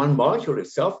GLP-1 molecule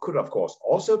itself could, of course,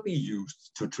 also be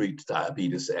used to treat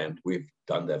diabetes, and we've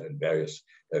done that in various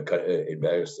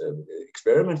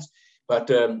experiments. But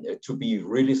to be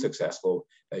really successful,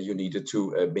 you needed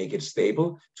to make it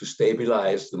stable, to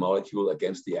stabilize the molecule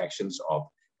against the actions of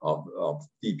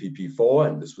DPP-4,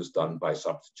 and this was done by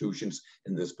substitutions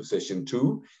in this position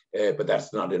too. But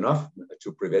that's not enough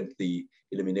to prevent the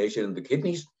elimination in the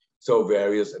kidneys. So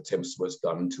various attempts was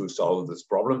done to solve this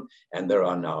problem. And there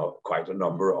are now quite a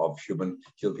number of human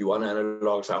GLP-1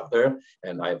 analogs out there.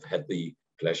 And I've had the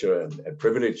pleasure and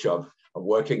privilege of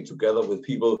working together with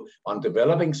people on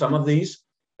developing some of these,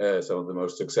 some of the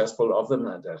most successful of them.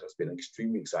 And that has been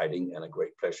extremely exciting and a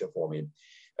great pleasure for me.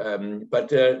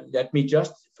 But let me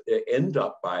just end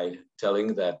up by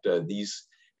telling that these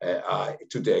are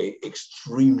today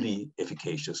extremely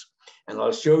efficacious. And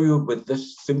I'll show you with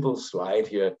this simple slide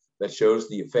here that shows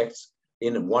the effects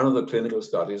in one of the clinical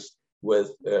studies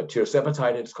with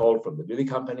tirzepatide, it's called, from the Lilly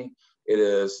company. It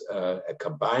is a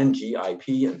combined GIP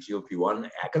and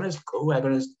GLP-1 agonist,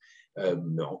 co-agonist,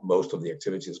 Most of the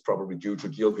activity is probably due to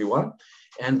GLP-1.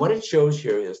 And what it shows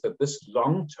here is that this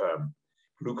long-term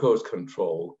glucose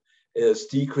control is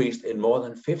decreased in more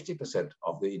than 50%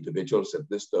 of the individuals at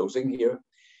this dosing here,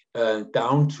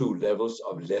 down to levels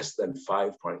of less than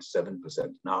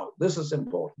 5.7%. Now, this is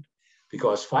important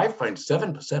because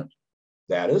 5.7%,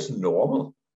 that is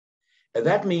normal. And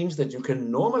that means that you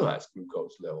can normalize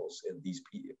glucose levels in these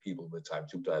people with type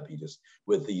 2 diabetes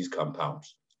with these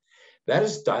compounds. That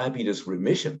is diabetes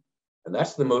remission. And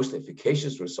that's the most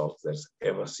efficacious result that's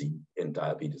ever seen in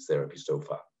diabetes therapy so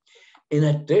far. In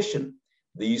addition,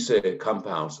 these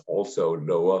compounds also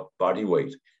lower body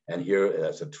weight. And here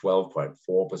there's a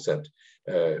 12.4%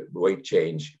 weight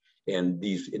change in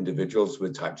these individuals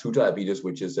with type 2 diabetes,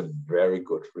 which is a very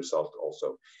good result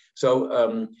also.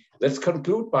 So let's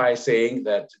conclude by saying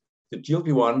that the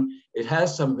GLP-1, it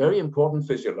has some very important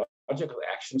physiological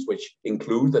actions, which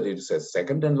include that it is a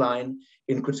second in line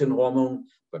incretin hormone,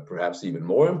 but perhaps even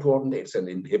more important, it's an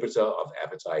inhibitor of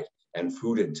appetite and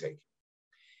food intake.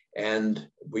 And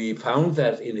we found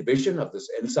that inhibition of this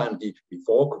enzyme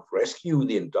DPP4 could rescue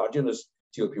the endogenous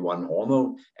GLP-1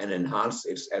 hormone and enhance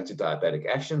its anti-diabetic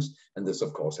actions. And this,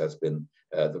 of course, has been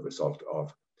the result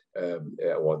of,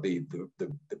 or the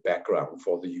background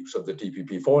for the use of the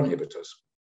DPP4 inhibitors.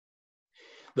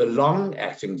 The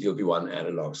long-acting GLP-1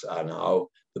 analogs are now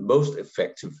the most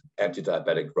effective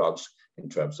anti-diabetic drugs in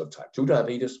terms of type 2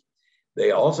 diabetes.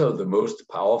 They are also the most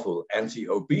powerful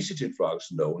anti-obesity drugs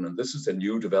known, and this is a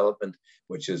new development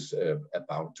which is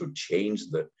about to change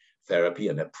the therapy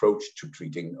and approach to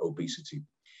treating obesity.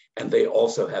 And they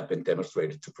also have been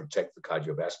demonstrated to protect the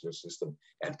cardiovascular system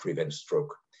and prevent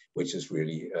stroke, which is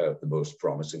really the most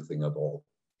promising thing of all.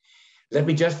 Let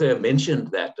me just mention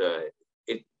that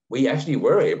we actually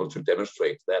were able to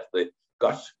demonstrate that the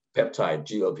gut peptide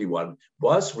GLP-1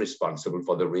 was responsible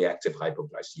for the reactive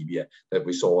hypoglycemia that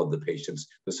we saw in the patients,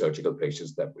 the surgical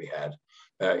patients that we had.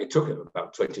 It took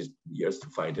about 20 years to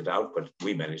find it out, but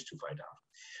we managed to find out.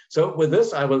 So with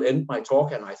this, I will end my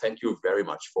talk, and I thank you very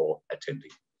much for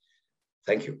attending.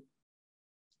 Thank you.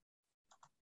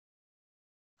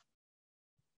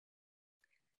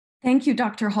 Thank you,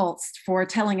 Dr. Holst, for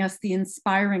telling us the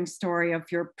inspiring story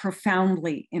of your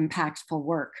profoundly impactful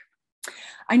work.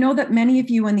 I know that many of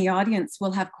you in the audience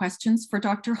will have questions for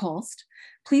Dr. Holst.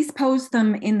 Please pose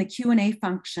them in the Q&A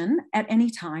function at any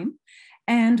time,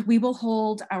 and we will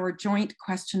hold our joint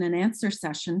question and answer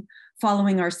session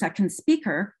following our second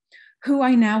speaker, who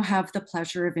I now have the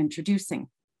pleasure of introducing.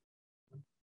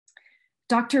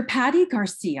 Dr. Patty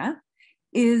Garcia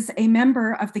is a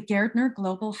member of the Gairdner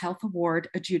Global Health Award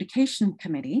Adjudication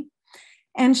Committee,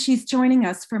 and she's joining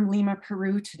us from Lima,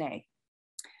 Peru today.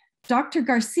 Dr.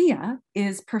 Garcia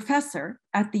is professor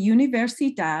at the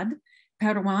Universidad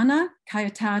Peruana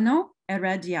Cayetano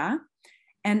Heredia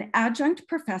and adjunct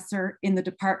professor in the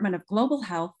Department of Global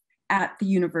Health at the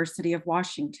University of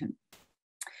Washington.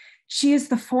 She is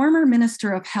the former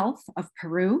Minister of Health of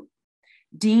Peru,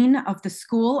 Dean of the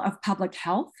School of Public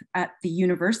Health at the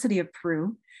University of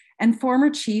Peru, and former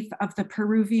Chief of the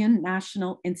Peruvian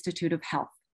National Institute of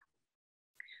Health.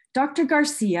 Dr.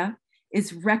 Garcia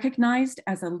is recognized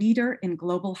as a leader in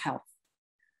global health.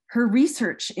 Her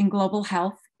research in global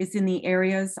health is in the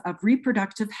areas of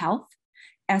reproductive health,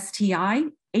 STI,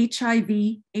 HIV,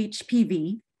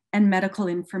 HPV, and medical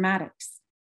informatics.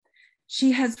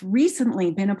 She has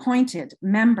recently been appointed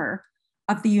member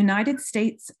of the United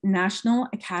States National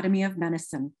Academy of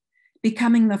Medicine,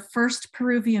 becoming the first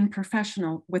Peruvian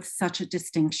professional with such a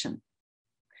distinction.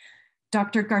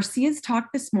 Dr. Garcia's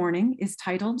talk this morning is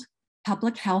titled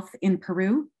Public Health in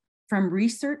Peru, From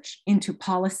Research into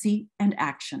Policy and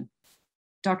Action.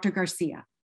 Dr. Garcia.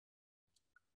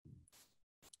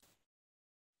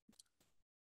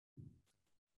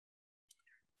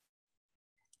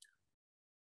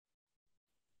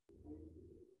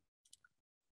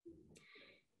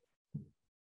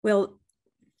 Well,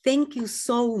 thank you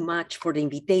so much for the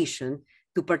invitation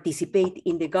to participate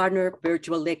in the Gairdner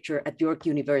Virtual Lecture at York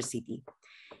University.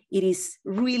 It is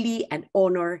really an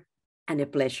honor and a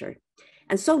pleasure.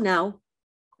 And so now,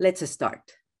 let's start.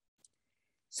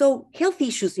 So health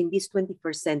issues in this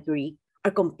 21st century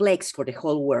are complex for the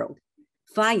whole world.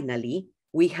 Finally,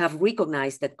 we have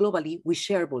recognized that globally we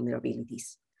share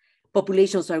vulnerabilities.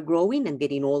 Populations are growing and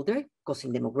getting older,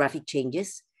 causing demographic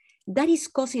changes. That is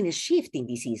causing a shift in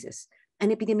diseases, an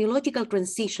epidemiological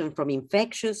transition from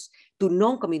infectious to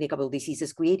non-communicable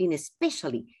diseases, creating,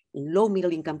 especially in low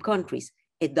middle-income countries,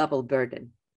 a double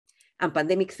burden. And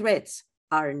pandemic threats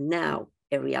are now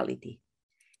a reality.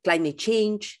 Climate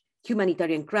change,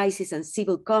 humanitarian crisis and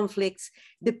civil conflicts,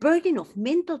 the burden of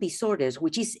mental disorders,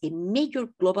 which is a major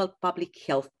global public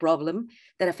health problem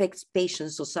that affects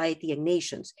patients, society, and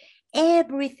nations.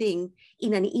 Everything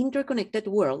in an interconnected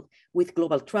world with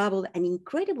global travel and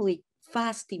incredibly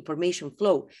fast information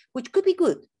flow, which could be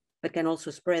good, but can also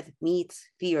spread myths,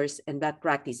 fears, and bad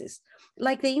practices,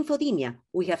 like the infodemia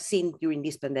we have seen during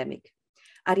this pandemic.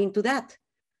 Adding to that,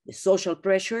 the social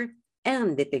pressure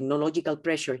and the technological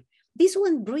pressure, this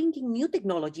one bringing new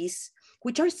technologies,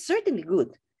 which are certainly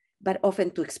good, but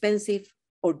often too expensive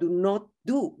or do not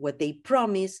do what they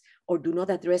promise or do not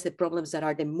address the problems that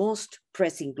are the most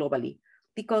pressing globally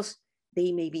because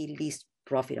they may be least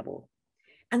profitable.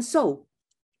 And so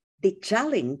the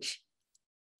challenge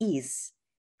is,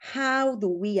 how do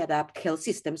we adapt health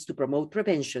systems to promote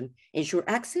prevention, ensure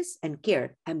access and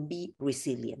care, and be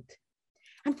resilient?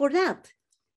 And for that,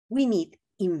 we need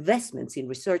investments in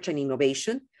research and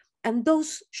innovation, and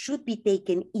those should be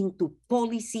taken into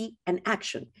policy and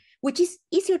action, which is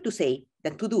easier to say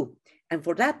than to do. And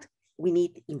for that, we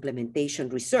need implementation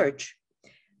research,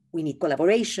 we need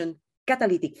collaboration,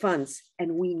 catalytic funds,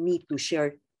 and we need to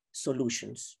share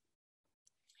solutions.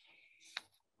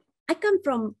 I come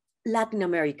from Latin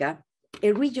America,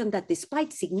 a region that,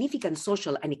 despite significant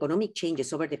social and economic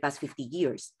changes over the past 50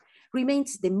 years,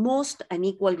 remains the most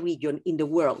unequal region in the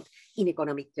world in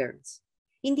economic terms.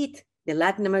 Indeed, the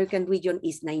Latin American region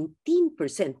is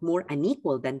 19% more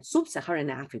unequal than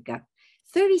Sub-Saharan Africa,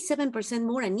 37%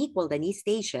 more unequal than East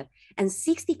Asia, and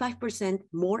 65%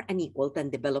 more unequal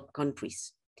than developed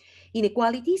countries.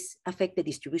 Inequalities affect the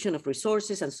distribution of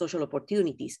resources and social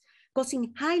opportunities,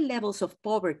 causing high levels of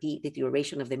poverty,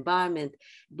 deterioration of the environment,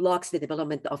 blocks the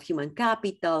development of human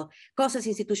capital, causes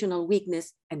institutional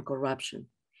weakness and corruption.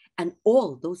 And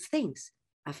all those things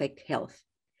affect health.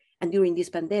 And during this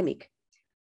pandemic,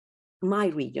 my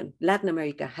region, Latin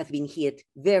America, has been hit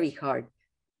very hard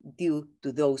due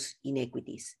to those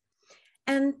inequities.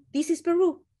 And this is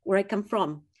Peru, where I come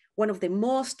from, one of the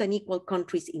most unequal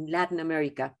countries in Latin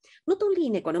America, not only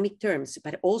in economic terms,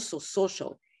 but also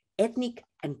social, ethnic,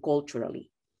 and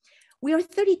culturally. We are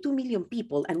 32 million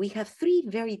people, and we have three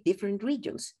very different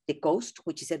regions: the coast,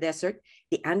 which is a desert,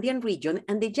 the Andean region,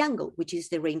 and the jungle, which is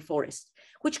the rainforest,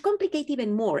 which complicate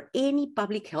even more any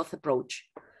public health approach.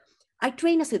 I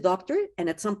trained as a doctor, and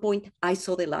at some point I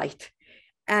saw the light,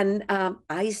 and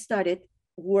I started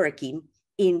working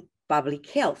in public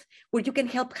health, where you can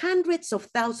help hundreds of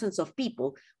thousands of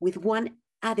people with one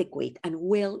adequate and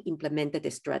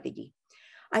well-implemented strategy.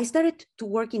 I started to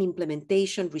work in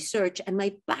implementation research, and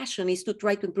my passion is to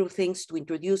try to improve things, to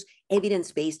introduce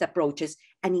evidence-based approaches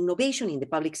and innovation in the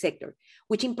public sector,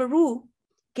 which in Peru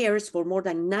cares for more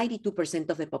than 92%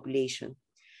 of the population.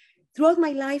 Throughout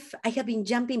my life, I have been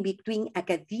jumping between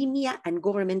academia and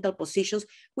governmental positions,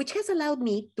 which has allowed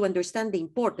me to understand the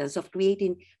importance of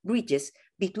creating bridges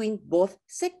between both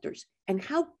sectors and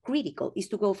how critical it is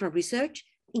to go from research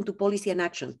into policy and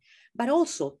action, but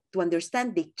also to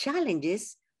understand the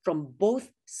challenges from both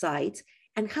sides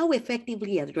and how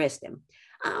effectively address them,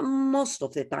 most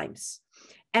of the times.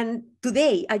 And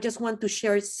today, I just want to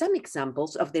share some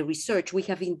examples of the research we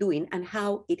have been doing and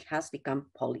how it has become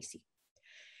policy.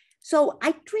 So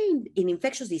I trained in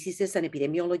infectious diseases and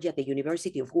epidemiology at the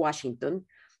University of Washington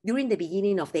during the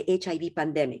beginning of the HIV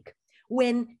pandemic,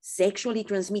 when sexually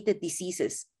transmitted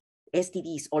diseases,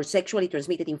 STDs, or sexually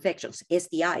transmitted infections,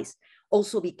 STIs,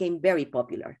 also became very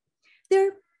popular.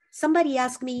 There, somebody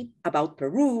asked me about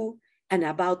Peru and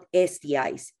about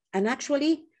STIs. And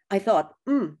actually, I thought,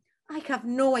 I have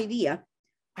no idea.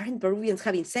 Aren't Peruvians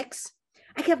having sex?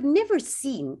 I have never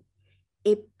seen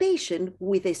a patient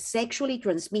with a sexually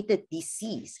transmitted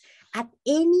disease at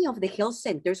any of the health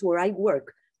centers where I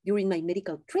work during my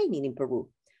medical training in Peru.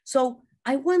 So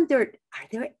I wondered, are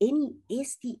there any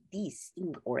STDs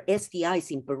or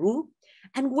STIs in Peru?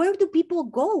 And where do people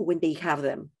go when they have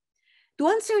them? To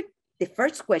answer the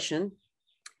first question,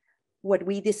 what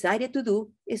we decided to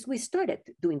do is we started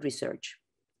doing research.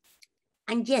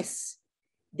 And yes,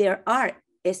 there are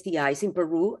STIs in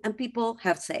Peru and people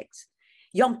have sex.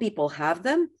 Young people have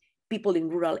them, people in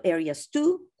rural areas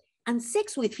too, and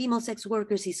sex with female sex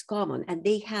workers is common, and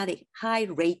they had a high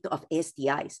rate of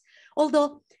STIs,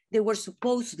 although they were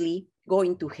supposedly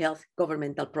going to health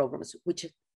governmental programs, which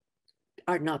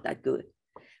are not that good.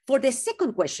 For the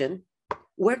second question,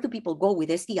 where do people go with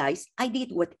STIs? I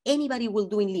did what anybody will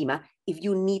do in Lima if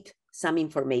you need some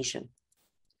information.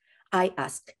 I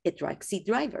asked a taxi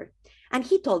driver, and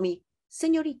he told me,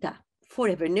 "Señorita, for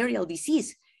a venereal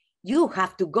disease, you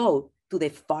have to go to the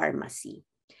pharmacy."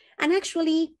 And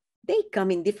actually, They come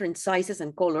in different sizes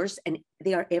and colors, and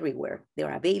they are everywhere. They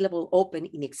are available, open,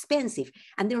 inexpensive,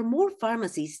 and there are more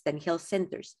pharmacies than health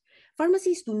centers.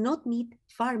 Pharmacies do not need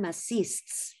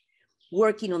pharmacists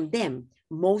working on them.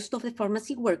 Most of the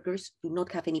pharmacy workers do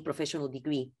not have any professional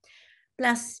degree.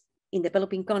 Plus, in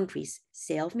developing countries,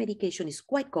 self-medication is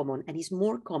quite common and is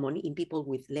more common in people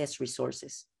with less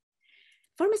resources.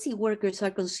 Pharmacy workers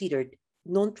are considered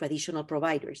non-traditional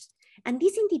providers, and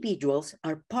these individuals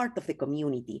are part of the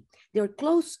community. They are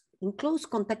in close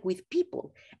contact with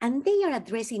people, and they are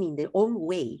addressing in their own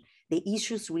way the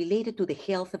issues related to the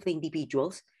health of the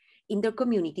individuals in their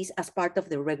communities as part of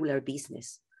their regular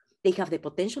business. They have the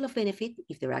potential of benefit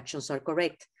if their actions are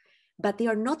correct, but they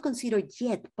are not considered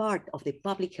yet part of the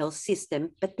public health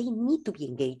system, but they need to be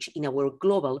engaged in our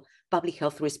global public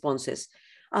health responses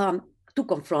to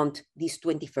confront these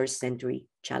 21st century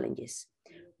challenges.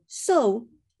 So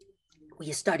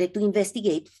we started to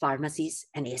investigate pharmacies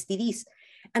and STDs.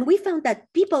 And we found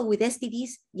that people with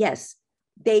STDs, yes,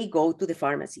 they go to the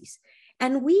pharmacies.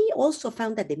 And we also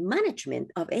found that the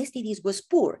management of STDs was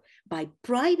poor by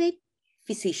private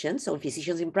physicians, or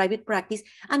physicians in private practice,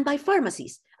 and by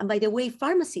pharmacies. And by the way,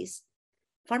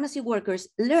 pharmacy workers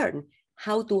learn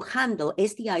how to handle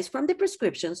STIs from the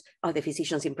prescriptions of the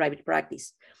physicians in private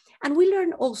practice. And we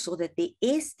learned also that the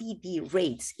STD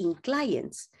rates in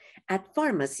clients at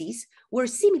pharmacies were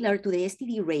similar to the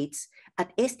STD rates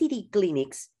at STD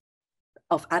clinics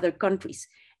of other countries.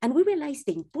 And we realized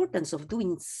the importance of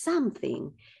doing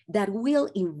something that will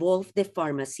involve the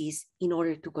pharmacies in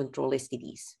order to control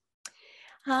STDs.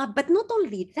 But not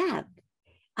only that,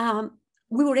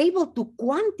 we were able to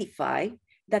quantify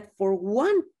that for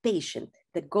one patient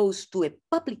that goes to a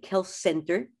public health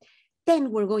center,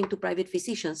 10 were going to private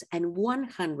physicians and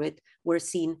 100 were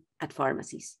seen at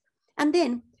pharmacies. And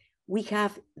then we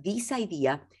have this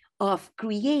idea of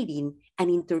creating an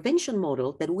intervention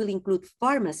model that will include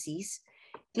pharmacies,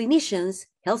 clinicians,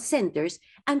 health centers,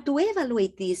 and to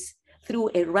evaluate this through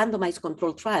a randomized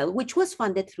controlled trial, which was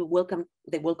funded through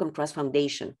the Wellcome Trust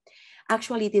Foundation.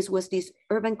 Actually, this was this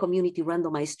urban community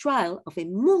randomized trial of a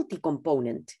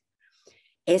multi-component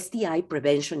STI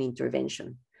prevention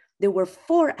intervention. There were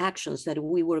 4 actions that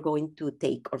we were going to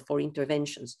take, or 4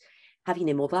 interventions. Having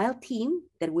a mobile team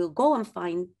that will go and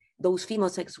find those female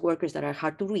sex workers that are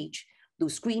hard to reach, do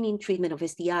screening, treatment of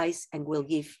STIs, and will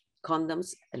give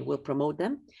condoms and will promote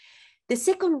them. The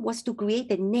second was to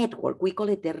create a network. We call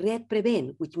it the Red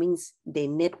Preven, which means the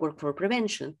network for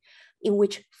prevention, in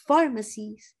which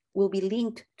pharmacies will be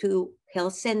linked to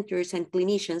health centers and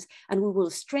clinicians, and we will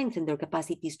strengthen their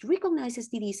capacities to recognize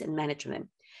STDs and manage them.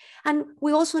 And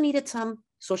we also needed some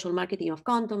social marketing of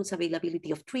condoms,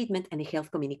 availability of treatment, and a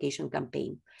health communication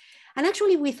campaign. And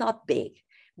actually, we thought big.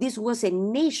 This was a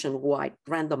nationwide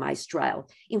randomized trial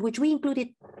in which we included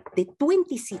the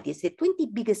 20 cities, the 20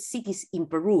 biggest cities in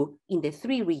Peru in the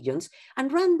 3 regions,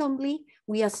 and randomly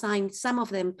we assigned some of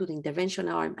them to the intervention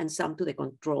arm and some to the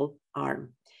control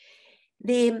arm.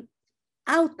 The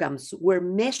outcomes were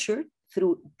measured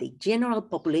through the general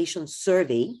population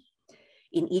survey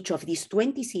in each of these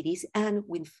 20 cities and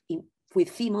with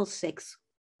female sex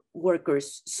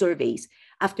workers surveys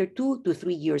after 2 to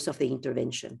 3 years of the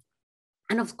intervention.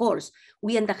 And of course,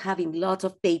 we ended up having lots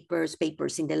of papers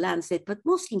in the Lancet, but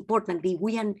most importantly,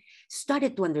 we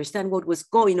started to understand what was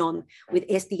going on with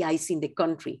STIs in the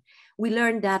country. We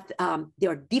learned that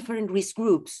there are different risk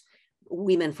groups,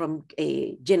 women from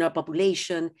a general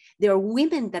population. There are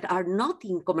women that are not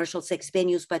in commercial sex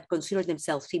venues, but consider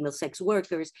themselves female sex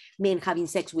workers, men having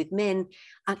sex with men,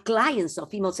 clients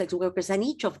of female sex workers, and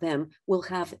each of them will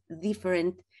have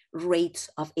different rates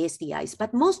of STIs.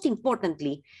 But most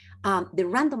importantly, the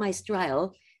randomized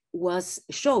trial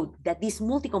showed that this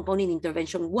multi-component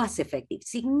intervention was effective.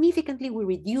 Significantly, we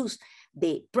reduced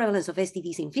the prevalence of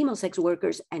STDs in female sex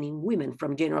workers and in women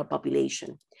from general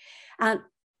population. And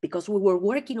because we were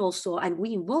working also, and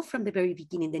we involved from the very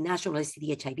beginning the National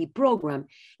STD HIV program,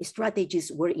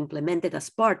 strategies were implemented as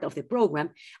part of the program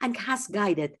and has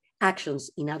guided actions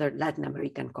in other Latin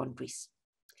American countries.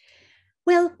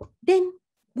 Well, then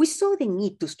we saw the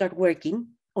need to start working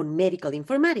on medical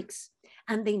informatics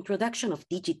and the introduction of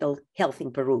digital health in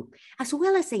Peru, as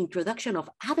well as the introduction of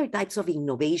other types of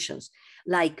innovations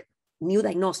like new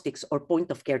diagnostics or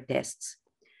point-of-care tests.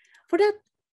 For that,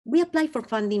 we applied for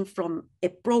funding from a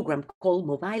program called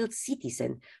Mobile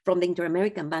Citizen from the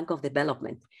Inter-American Bank of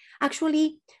Development.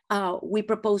 Actually, we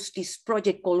proposed this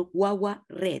project called Wawa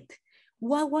Red.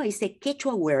 Wawa is a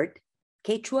Quechua word.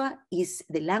 Quechua is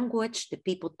the language that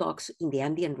people talk in the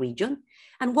Andean region,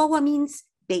 and Wawa means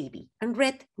baby, and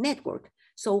Red, network.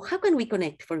 So how can we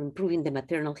connect for improving the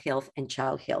maternal health and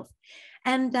child health?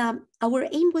 And our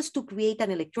aim was to create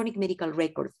an electronic medical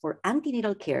record for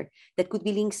antenatal care that could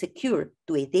be linked secure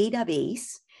to a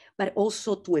database, but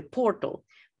also to a portal.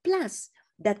 Plus,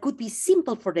 that could be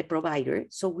simple for the provider.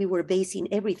 So we were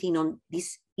basing everything on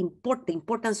this the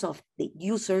importance of the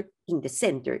user in the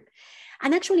center.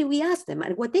 And actually we asked them,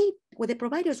 and what the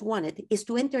providers wanted is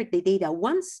to enter the data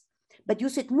once, but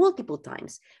use it multiple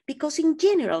times, because in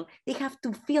general, they have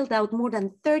to fill out more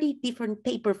than 30 different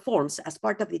paper forms as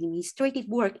part of the administrative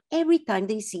work every time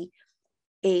they see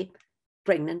a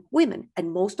pregnant women,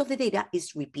 and most of the data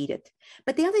is repeated.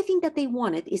 But the other thing that they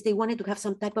wanted is they wanted to have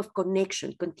some type of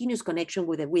connection, continuous connection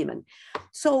with the women.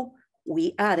 So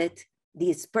we added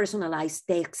these personalized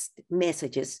text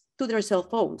messages to their cell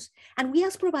phones. And we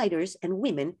asked providers and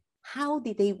women, how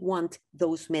did they want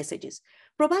those messages?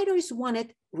 Providers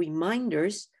wanted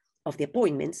reminders of the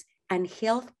appointments and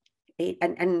some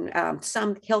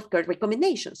healthcare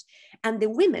recommendations. And the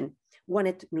women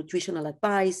wanted nutritional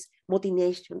advice,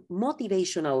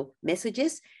 motivational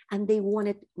messages, and they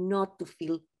wanted not to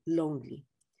feel lonely.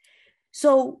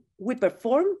 So we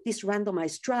performed this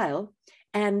randomized trial,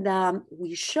 and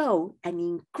we show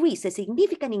a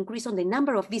significant increase on the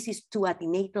number of visits to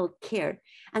antenatal care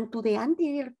and to the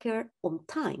antenatal care on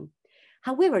time.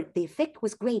 However, the effect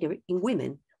was greater in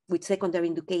women with secondary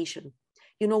indication.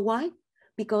 You know why?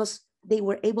 Because they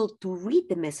were able to read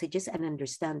the messages and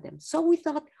understand them. So we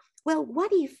thought, well,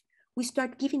 what if we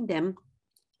start giving them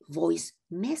voice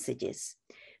messages?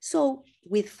 So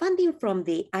with funding from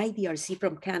the IDRC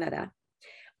from Canada,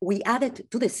 we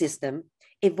added to the system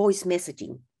a voice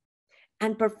messaging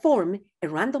and perform a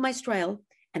randomized trial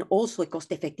and also a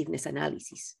cost effectiveness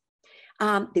analysis.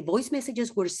 The voice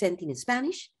messages were sent in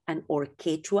Spanish and or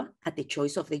Quechua at the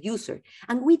choice of the user.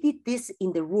 And we did this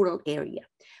in the rural area.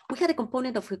 We had a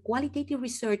component of qualitative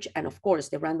research and of course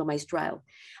the randomized trial.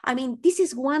 I mean, this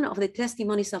is one of the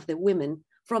testimonies of the women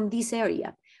from this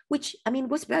area, which I mean,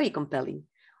 was very compelling.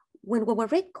 When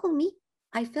Wawaret called me,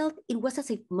 I felt it was as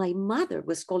if my mother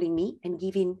was calling me and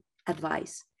giving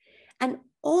advice. And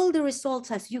all the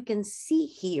results, as you can see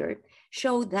here,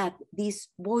 show that these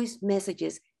voice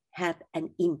messages had an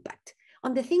impact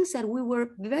on the things that we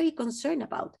were very concerned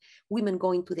about. Women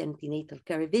going to the antenatal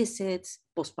care visits,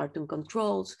 postpartum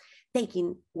controls,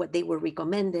 taking what they were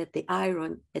recommended, the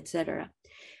iron, etc.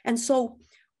 And so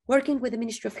working with the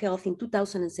Ministry of Health in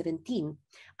 2017,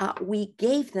 we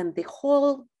gave them the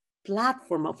whole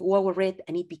platform of WOWRED,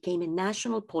 and it became a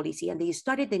national policy, and they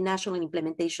started the national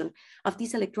implementation of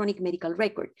this electronic medical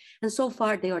record. And so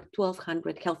far, there are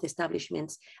 1,200 health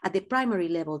establishments at the primary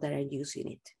level that are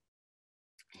using it.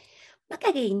 Back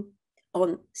again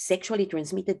on sexually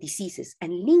transmitted diseases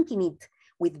and linking it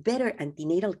with better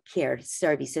antenatal care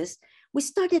services, we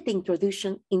started the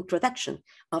introduction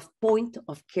of point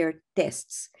of care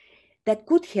tests that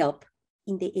could help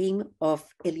in the aim of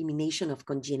elimination of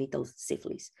congenital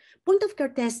syphilis. Point of care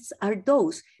tests are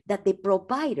those that the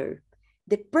provider,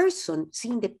 the person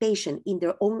seeing the patient in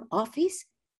their own office,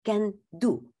 can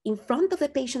do in front of the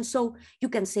patient, so you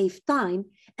can save time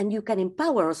and you can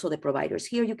empower also the providers.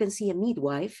 Here you can see a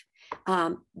midwife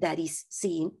that is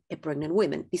seeing a pregnant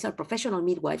woman. These are professional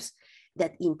midwives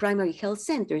that in primary health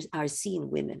centers are seeing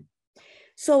women.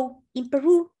 So in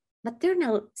Peru,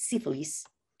 maternal syphilis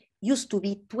used to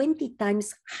be 20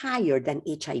 times higher than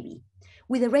HIV,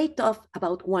 with a rate of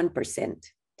about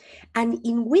 1%. And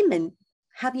in women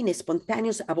having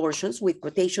spontaneous abortions with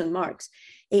quotation marks,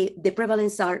 the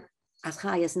prevalence are as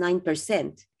high as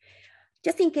 9%.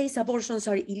 Just in case abortions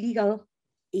are illegal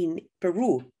in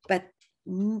Peru, but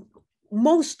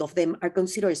most of them are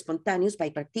considered spontaneous by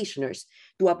practitioners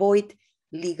to avoid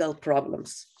legal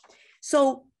problems.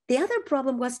 So the other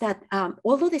problem was that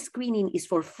although the screening is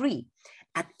for free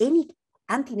at any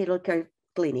antenatal care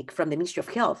clinic from the Ministry of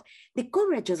Health, the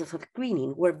coverages of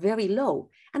screening were very low.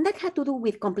 And that had to do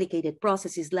with complicated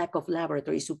processes, lack of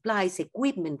laboratory supplies,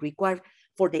 equipment required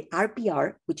for the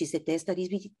RPR, which is the test that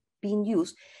is being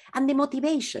used, and the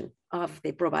motivation of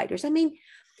the providers. I mean,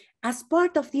 as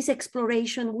part of this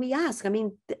exploration, we asked, I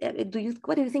mean,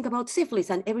 what do you think about syphilis?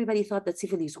 And everybody thought that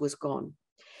syphilis was gone.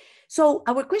 So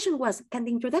our question was, can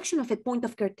the introduction of a point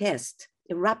of care test,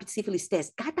 a rapid syphilis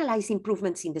test, catalyze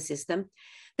improvements in the system?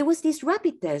 There was this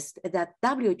rapid test that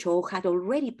WHO had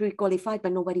already pre-qualified,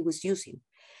 but nobody was using.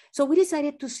 So we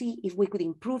decided to see if we could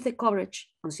improve the coverage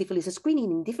on syphilis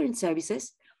screening in different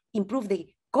services, improve the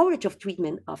coverage of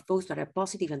treatment of those that are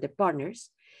positive and their partners,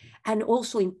 and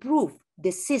also improve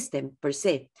the system per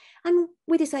se. And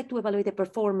we decided to evaluate the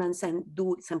performance and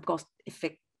do some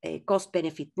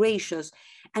cost-benefit ratios.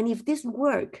 And if this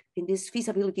work in this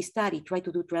feasibility study, try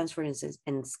to do transferences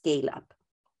and scale up.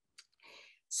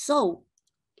 So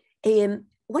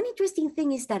One interesting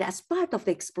thing is that as part of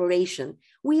the exploration,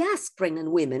 we asked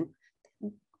pregnant women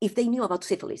if they knew about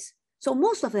syphilis. So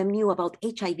most of them knew about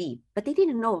HIV, but they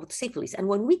didn't know about syphilis. And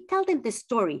when we tell them the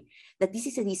story that this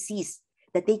is a disease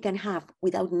that they can have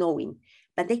without knowing,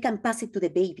 but they can pass it to the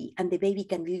baby, and the baby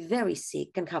can be very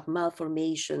sick, can have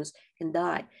malformations, and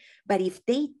die. But if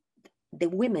the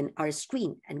women are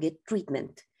screened and get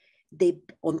treatment,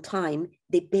 on time,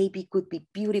 the baby could be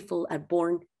beautiful and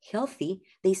born healthy.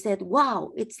 They said,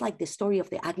 wow, it's like the story of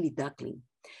the ugly duckling.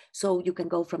 So you can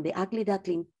go from the ugly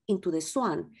duckling into the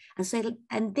swan.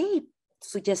 And they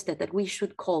suggested that we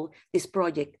should call this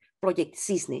project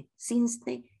Cisne.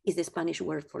 Cisne is the Spanish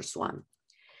word for swan.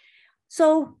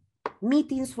 So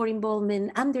meetings for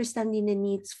involvement, understanding the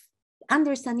needs,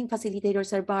 understanding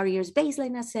facilitators or barriers,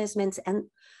 baseline assessments, and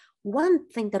one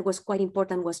thing that was quite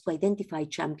important was to identify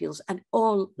champions at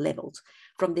all levels,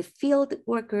 from the field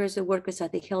workers, the workers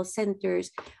at the health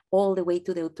centers, all the way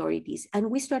to the authorities.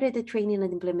 And we started the training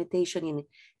and implementation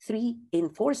in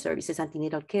 4 services: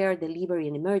 antenatal care, delivery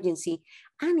and emergency,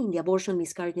 and in the abortion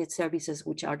miscarriage services,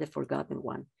 which are the forgotten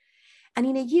one. And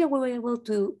in a year, we were able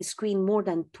to screen more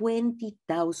than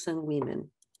 20,000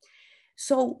 women.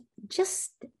 So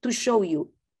just to show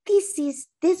you,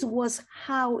 this was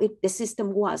how the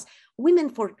system was.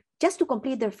 Women, just to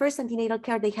complete their first antenatal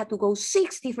care, they had to go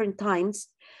 6 different times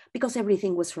because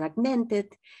everything was fragmented.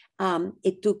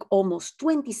 It took almost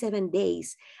 27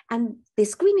 days, and the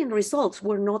screening results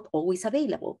were not always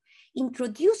available.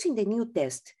 Introducing the new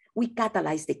test, we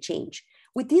catalyzed the change.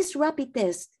 With this rapid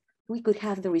test, we could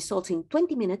have the results in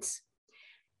 20 minutes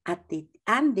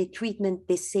and the treatment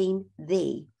the same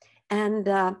day. And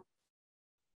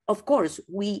of course,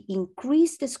 we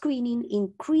increased the screening,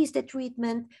 increased the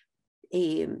treatment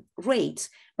rates,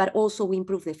 but also we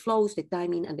improved the flows, the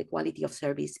timing, and the quality of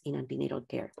service in antenatal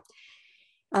care.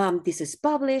 This is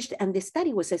published, and the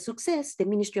study was a success. The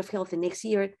Ministry of Health the next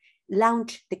year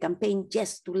launched the campaign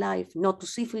Yes to Life, No to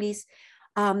Syphilis.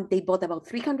 They bought about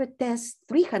 300,000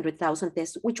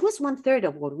 tests, which was 1/3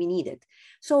 of what we needed.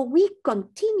 So we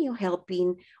continue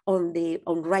helping on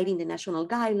writing the national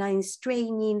guidelines,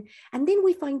 training, and then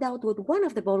we find out what one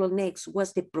of the bottlenecks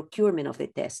was the procurement of the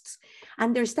tests.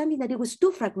 Understanding that it was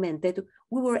too fragmented,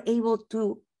 we were able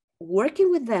to, working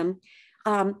with them,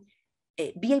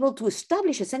 be able to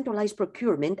establish a centralized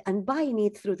procurement and buying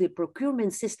it through the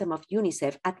procurement system of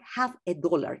UNICEF at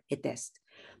 $0.50 a test.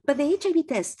 But the HIV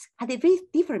tests had a very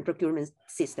different procurement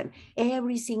system.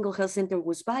 Every single health center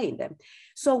was buying them.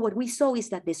 So what we saw is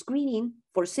that the screening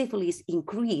for syphilis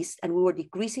increased, and we were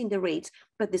decreasing the rates,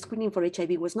 but the screening for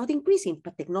HIV was not increasing,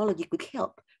 but technology could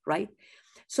help, right?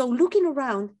 So looking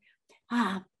around,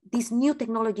 this new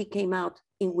technology came out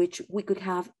in which we could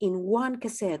have in one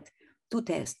cassette 2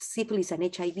 tests, syphilis and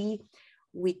HIV.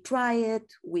 We try it,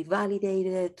 we validate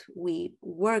it, we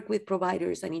work with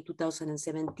providers, and in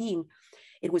 2017,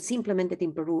 it was implemented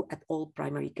in Peru at all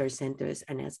primary care centers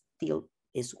and still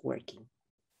is working.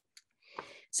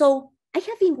 So I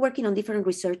have been working on different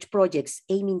research projects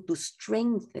aiming to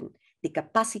strengthen the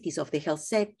capacities of the health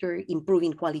sector,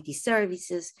 improving quality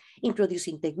services,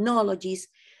 introducing technologies,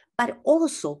 but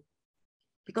also,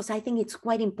 because I think it's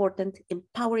quite important,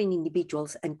 empowering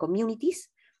individuals and communities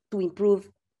to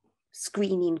improve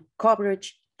screening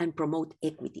coverage and promote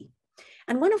equity.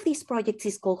 And one of these projects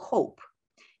is called HOPE,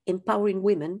 Empowering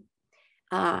Women,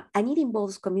 and it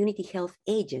involves community health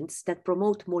agents that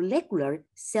promote molecular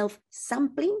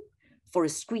self-sampling for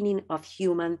screening of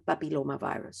human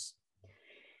papillomavirus.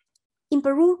 In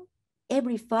Peru,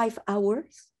 every 5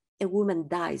 hours, a woman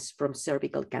dies from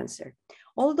cervical cancer.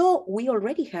 Although we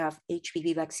already have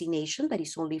HPV vaccination that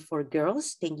is only for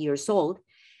girls 10 years old,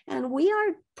 and we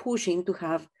are pushing to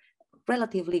have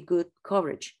relatively good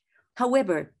coverage.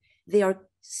 However, there are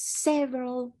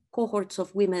several cohorts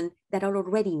of women that are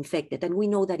already infected. And we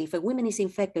know that if a woman is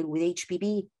infected with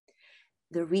HPV,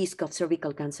 the risk of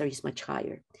cervical cancer is much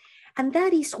higher. And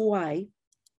that is why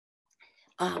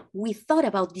we thought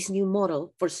about this new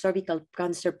model for cervical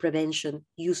cancer prevention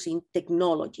using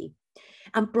technology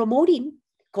and promoting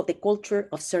the culture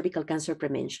of cervical cancer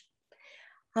prevention.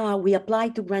 We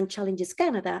applied to Grand Challenges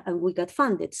Canada and we got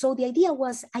funded. So the idea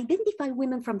was identify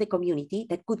women from the community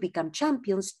that could become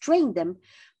champions, train them,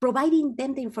 providing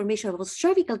them the information about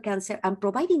cervical cancer and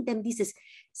providing them these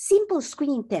simple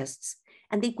screening tests.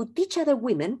 And they could teach other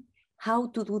women how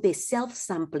to do the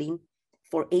self-sampling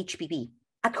for HPV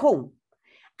at home.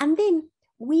 And then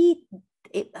we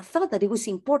thought that it was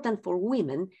important for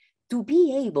women to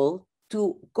be able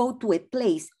to go to a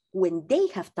place when they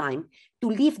have time to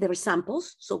leave their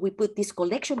samples. So we put these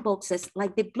collection boxes,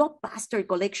 like the blockbuster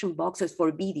collection boxes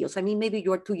for videos. I mean, maybe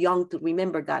you're too young to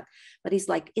remember that, but it's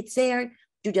like, it's there,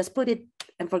 you just put it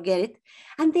and forget it.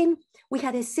 And then we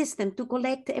had a system to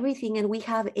collect everything, and we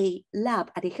have a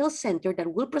lab at a health center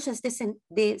that will process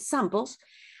the samples,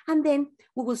 and then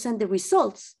we will send the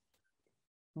results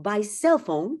by cell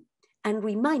phone and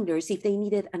reminders if they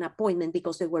needed an appointment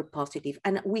because they were positive.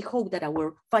 And we hope that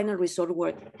our final result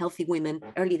were healthy women,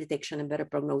 early detection, and better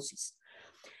prognosis.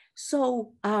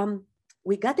 So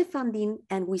we got the funding,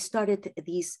 and we started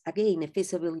this, again, a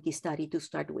feasibility study to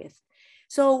start with.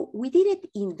 So we did it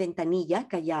in Ventanilla,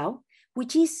 Callao,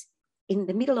 which is in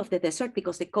the middle of the desert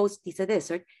because the coast is a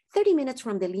desert, 30 minutes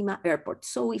from the Lima airport.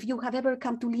 So if you have ever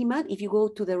come to Lima, if you go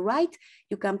to the right,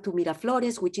 you come to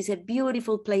Miraflores, which is a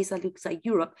beautiful place that looks like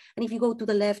Europe. And if you go to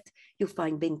the left, you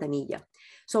find Ventanilla.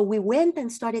 So we went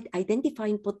and started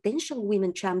identifying potential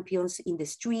women champions in the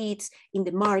streets, in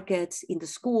the markets, in the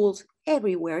schools,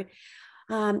 everywhere.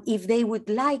 If they would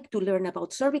like to learn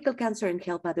about cervical cancer and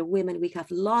help other women, we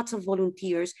have lots of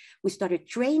volunteers. We started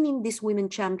training these women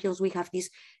champions. We have these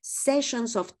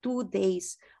sessions of 2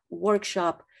 days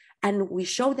workshop, and we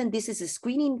show them this is a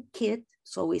screening kit.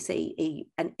 So it's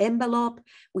an envelope.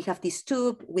 We have this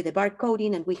tube with a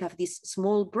barcoding, and we have this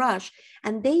small brush,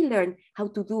 and they learn how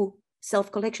to do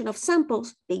self-collection of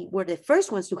samples. They were the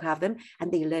first ones to have them,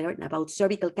 and they learned about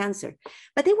cervical cancer.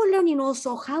 But they were learning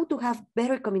also how to have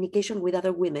better communication with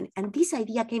other women. And this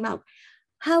idea came out.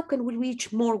 How can we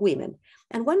reach more women?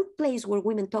 And one place where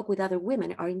women talk with other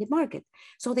women are in the market.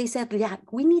 So they said, yeah,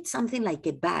 we need something like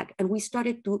a bag. And we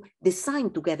started to design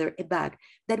together a bag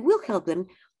that will help them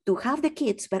to have the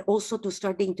kits, but also to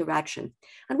start the interaction.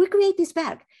 And we create this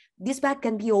bag. This bag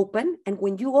can be open, and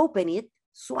when you open it,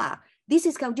 swah, this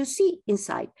is how you see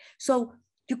inside. So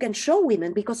you can show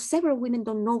women, because several women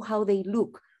don't know how they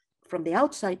look from the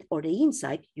outside or the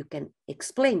inside. You can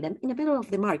explain them in the middle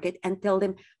of the market and tell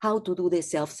them how to do the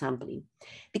self-sampling.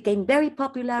 Became very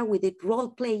popular with it,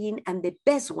 role-playing, and the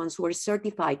best ones were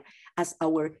certified as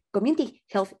our community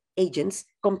health agents,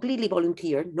 completely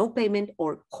volunteer, no payment,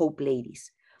 or hope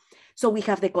ladies. So we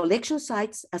have the collection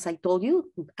sites, as I told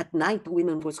you, at night,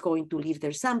 women was going to leave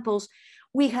their samples.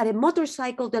 We had a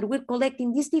motorcycle that we're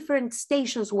collecting these different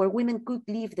stations where women could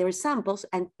leave their samples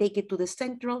and take it to the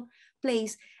central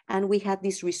place. And we had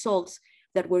these results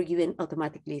that were given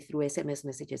automatically through SMS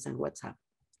messages and WhatsApp.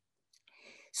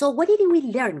 So what did we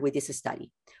learn with this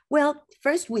study? Well,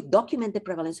 first we document the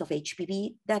prevalence of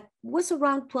HPV that was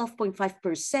around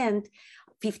 12.5%,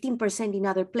 15% in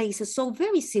other places. So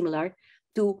very similar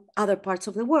to other parts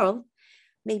of the world,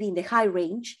 maybe in the high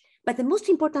range. But the most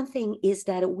important thing is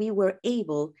that we were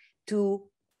able to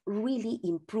really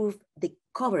improve the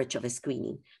coverage of a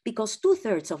screening, because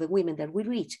 2/3 of the women that we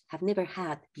reach have never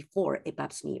had before a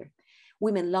pap smear.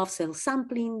 Women love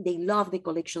self-sampling, they love the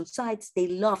collection sites, they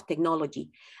love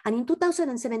technology. And in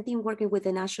 2017, working with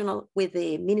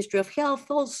the Ministry of Health,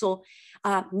 also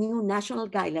new national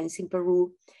guidelines in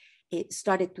Peru, it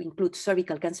started to include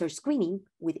cervical cancer screening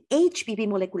with HPV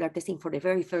molecular testing for the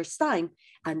very first time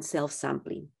and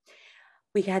self-sampling.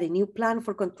 We had a new plan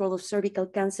for control of cervical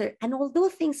cancer, and although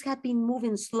things had been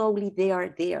moving slowly, they are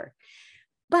there.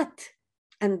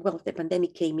 And well, the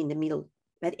pandemic came in the middle.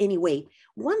 But anyway,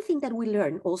 one thing that we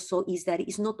learned also is that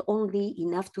it's not only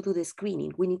enough to do the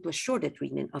screening, we need to assure the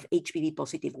treatment of HPV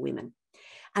positive women.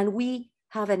 And we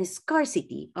have a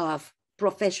scarcity of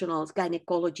professionals,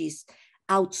 gynecologists,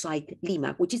 outside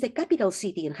Lima, which is the capital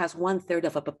city and has 1/3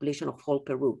 of a population of whole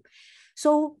Peru.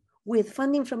 So with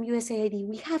funding from USAID,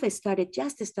 we have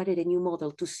just started a new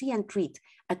model to see and treat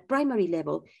at primary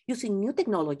level using new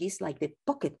technologies like the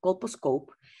pocket colposcope,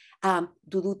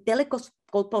 to do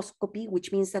telecolposcopy,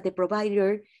 which means that the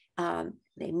provider,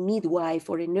 the midwife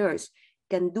or a nurse,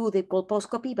 can do the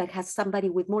colposcopy, but has somebody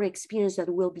with more experience that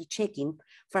will be checking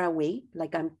far away,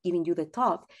 like I'm giving you the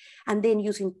talk, and then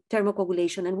using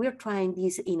thermocoagulation. And we're trying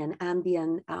this in an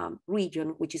Andean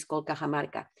region, which is called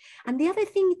Cajamarca. And the other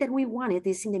thing that we wanted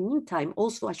is, in the meantime,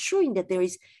 also assuring that there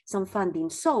is some funding.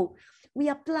 So we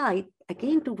applied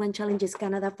again to Run Challenges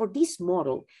Canada for this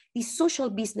model, this social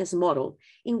business model,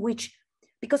 in which,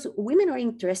 because women are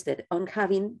interested on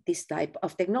having this type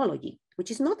of technology,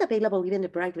 which is not available even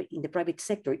in the private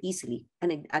sector easily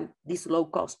and this low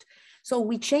cost. So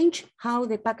we change how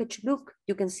the package look.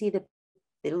 You can see the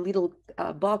little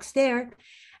box there.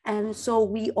 And so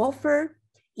we offer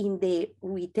in the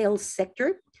retail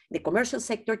sector, the commercial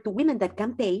sector, to women that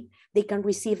can pay. They can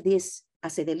receive this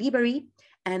as a delivery,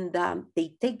 and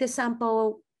they take the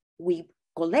sample, we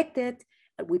collect it,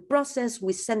 we process,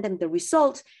 we send them the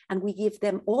results, and we give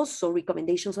them also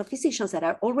recommendations of physicians that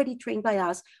are already trained by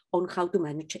us on how to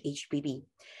manage HPV.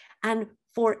 And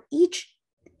for each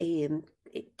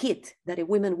kit that a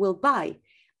woman will buy,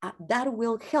 that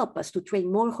will help us to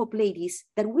train more HOPE ladies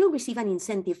that will receive an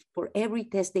incentive for every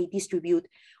test they distribute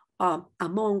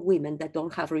among women that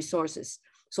don't have resources.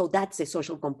 So that's a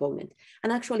social component.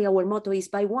 And actually our motto is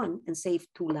buy one and save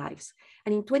 2 lives.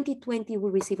 And in 2020, we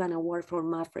received an award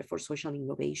from MAFRE for social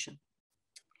innovation.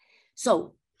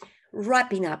 So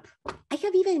wrapping up, I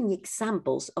have even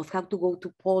examples of how to go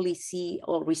to policy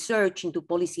or research into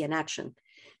policy and action.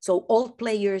 So old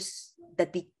players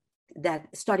that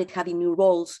started having new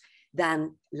roles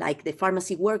than like the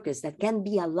pharmacy workers that can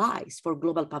be allies for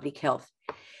global public health.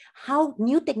 How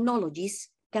new technologies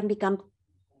can become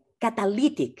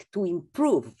catalytic to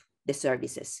improve the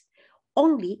services,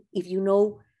 only if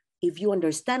you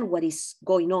understand what is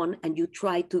going on and you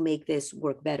try to make this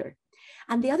work better.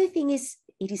 And the other thing is,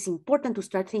 it is important to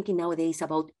start thinking nowadays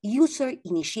about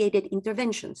user-initiated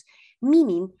interventions,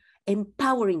 meaning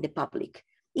empowering the public.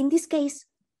 In this case,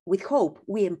 with HOPE,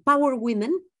 we empower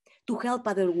women to help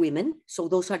other women. So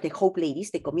those are the HOPE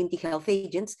ladies, the community health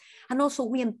agents. And also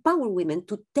we empower women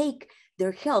to take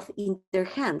their health in their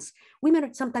hands.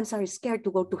 Women sometimes are scared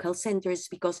to go to health centers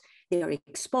because they are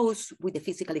exposed with the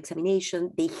physical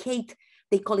examination. They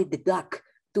call it the duck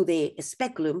to the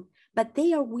speculum, but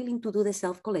they are willing to do the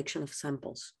self-collection of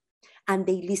samples and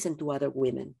they listen to other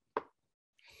women.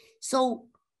 So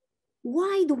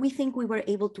why do we think we were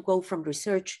able to go from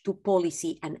research to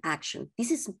policy and action?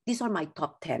 These are my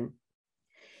top 10.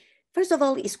 First of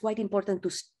all, it's quite important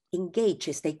to engage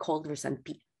stakeholders and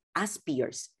as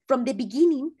peers from the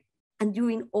beginning and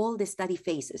during all the study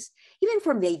phases, even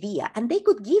from the idea, and they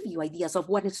could give you ideas of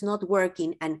what is not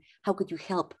working and how could you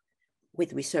help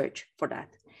with research for that.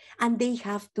 And they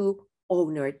have to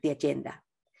honor the agenda.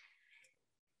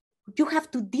 You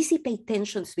have to dissipate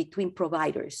tensions between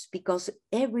providers because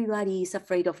everybody is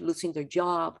afraid of losing their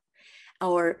job,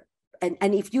 and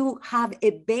if you have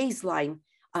a baseline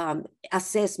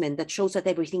assessment that shows that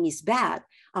everything is bad,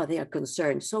 they are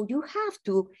concerned. So you have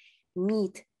to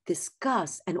meet,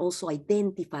 discuss, and also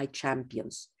identify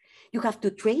champions. You have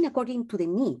to train according to the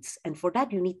needs. And for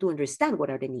that, you need to understand what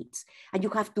are the needs. And you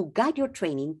have to guide your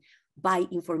training by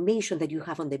information that you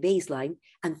have on the baseline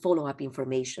and follow-up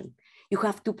information. You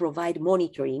have to provide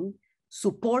monitoring,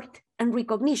 support, and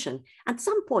recognition. At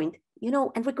some point,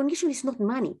 and recognition is not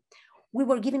money. We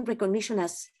were given recognition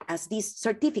as these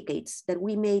certificates that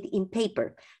we made in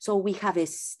paper. So we have a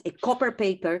copper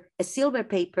paper, a silver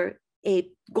paper, a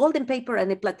golden paper,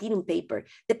 and a platinum paper,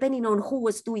 depending on who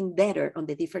was doing better on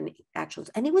the different actions.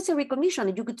 And it was a recognition,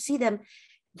 and you could see them,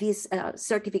 these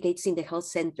certificates in the health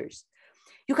centers.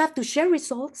 You have to share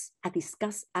results and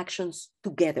discuss actions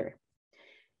together.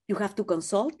 You have to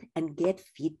consult and get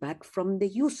feedback from the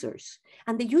users.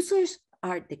 And the users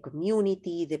are the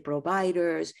community, the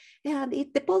providers, and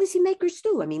the policymakers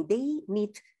too. I mean, you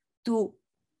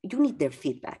need their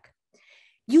feedback.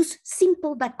 Use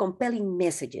simple but compelling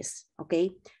messages,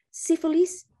 okay?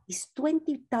 Syphilis is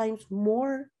 20 times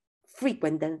more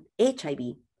frequent than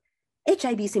HIV.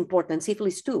 HIV is important,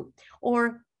 syphilis too.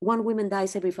 Or 1 woman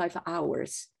dies every 5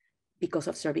 hours because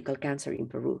of cervical cancer in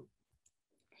Peru.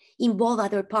 Involve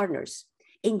other partners,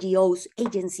 NGOs,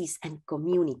 agencies, and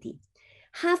community.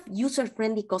 Have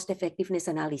user-friendly cost-effectiveness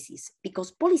analysis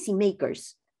because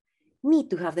policymakers need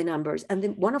to have the numbers.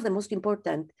 And one of the most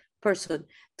important person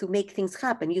to make things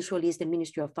happen usually is the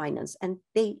Ministry of Finance, and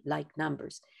they like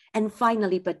numbers. And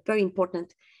finally, but very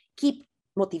important, keep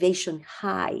motivation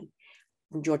high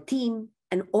in your team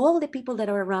and all the people that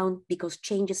are around because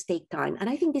changes take time. And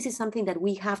I think this is something that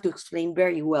we have to explain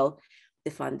very well,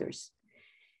 the funders.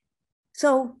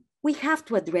 So we have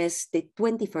to address the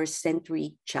 21st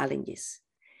century challenges.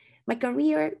 My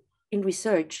career in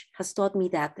research has taught me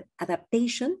that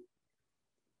adaptation,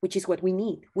 which is what we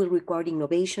need, will require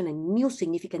innovation and new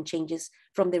significant changes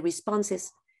from the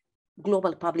responses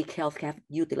global public health have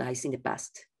utilized in the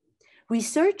past.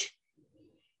 Research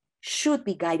should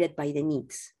be guided by the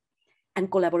needs,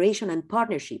 and collaboration and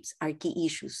partnerships are key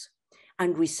issues.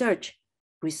 And research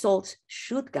results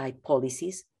should guide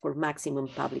policies for maximum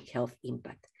public health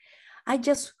impact. I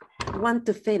just want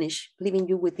to finish leaving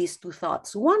you with these 2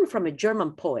 thoughts. One from a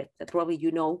German poet that probably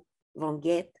you know, von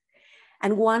Goethe,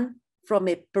 and one from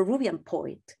a Peruvian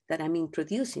poet that I'm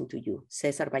introducing to you,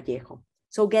 Cesar Vallejo.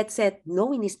 So Goethe said,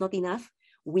 knowing is not enough,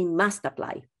 we must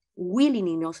apply.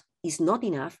 Willing is not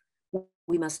enough,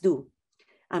 we must do.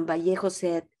 And Vallejo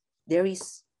said, there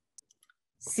is,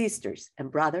 sisters and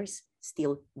brothers,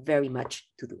 still very much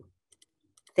to do.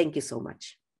 Thank you so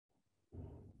much.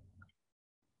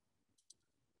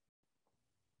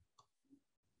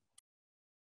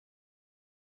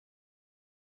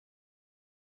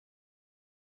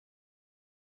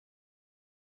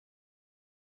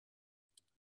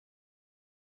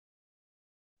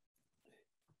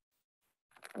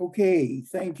 Okay,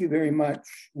 thank you very much.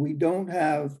 We don't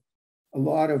have a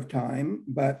lot of time,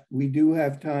 but we do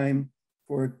have time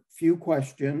for a few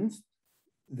questions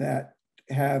that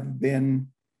have been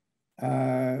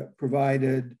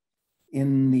provided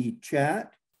in the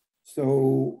chat.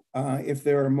 So if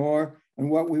there are more, and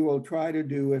what we will try to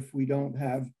do if we don't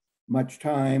have much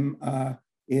time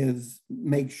is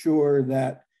make sure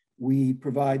that we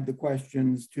provide the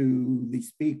questions to the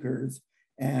speakers,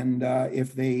 and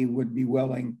if they would be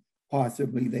willing,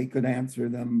 possibly they could answer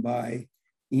them by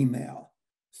email.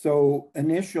 So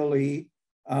initially,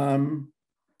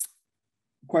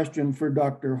 question for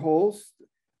Dr. Holst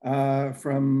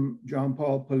from John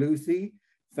Paul Pelusi.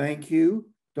 Thank you,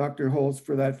 Dr. Holst,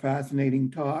 for that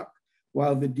fascinating talk.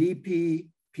 While the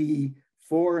DPP4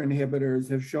 inhibitors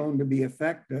have shown to be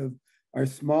effective, are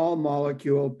small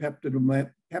molecule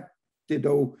peptidomimetics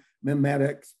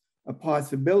a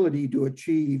possibility to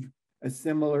achieve a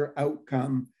similar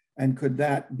outcome? And could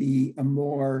that be a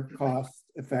more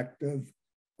cost-effective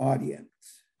option?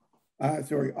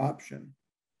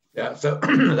 Yeah, so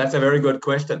that's a very good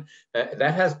question.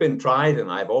 That has been tried,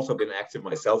 and I've also been active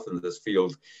myself in this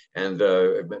field. And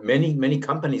many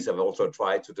companies have also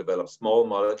tried to develop small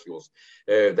molecules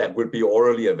that would be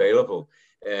orally available.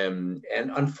 And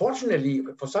unfortunately,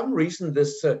 for some reason,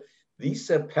 these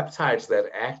peptides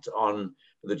that act on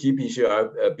the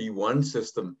GPCR-B1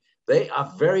 system, they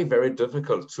are very, very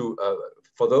difficult to,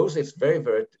 for those, it's very,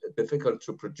 very difficult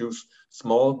to produce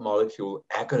small molecule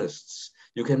agonists.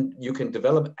 You can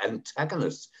develop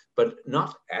antagonists, but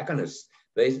not agonists.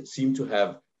 They seem to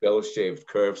have bell-shaped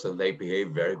curves and they behave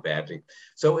very badly.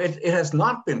 So it has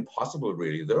not been possible,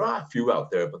 really. There are a few out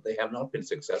there, but they have not been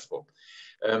successful.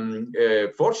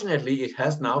 Fortunately, it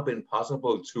has now been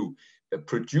possible to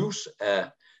produce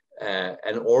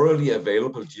an orally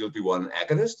available GLP-1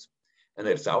 agonist, and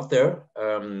it's out there.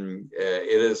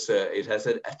 It has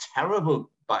a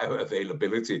terrible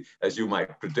bioavailability, as you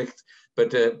might predict,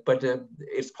 but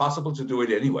it's possible to do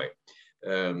it anyway.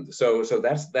 So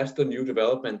that's the new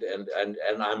development, and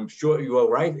I'm sure you are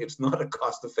right. It's not a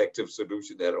cost-effective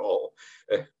solution at all.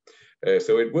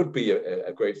 So it would be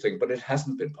a great thing, but it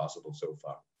hasn't been possible so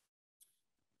far.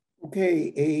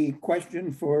 Okay, a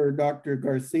question for Dr.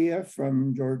 Garcia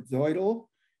from George Zoidel.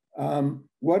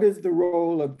 What is the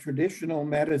role of traditional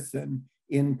medicine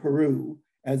in Peru,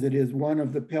 as it is one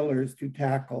of the pillars to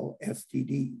tackle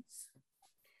STDs?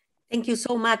 Thank you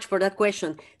so much for that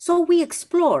question. So we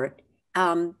explored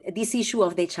this issue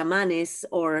of the chamanes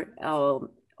or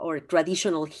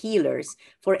traditional healers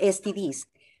for STDs.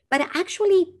 But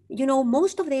actually, you know,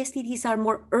 most of the STDs are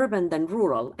more urban than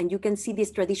rural, and you can see this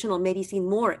traditional medicine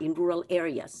more in rural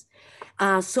areas.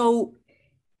 So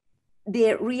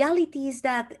the reality is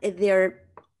that their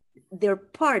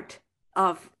part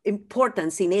of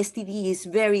importance in STD is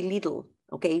very little,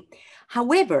 okay?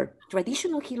 However,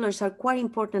 traditional healers are quite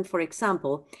important, for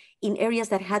example, in areas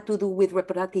that had to do with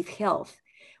reproductive health,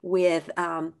 with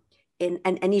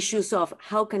and issues of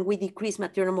how can we decrease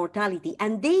maternal mortality.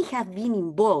 And they have been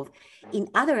involved in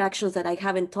other actions that I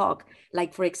haven't talked,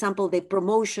 like, for example, the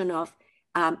promotion of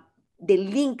the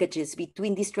linkages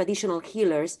between these traditional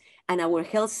healers and our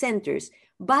health centers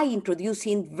by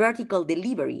introducing vertical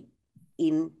delivery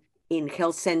in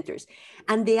health centers.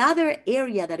 And the other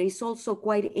area that is also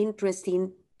quite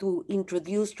interesting to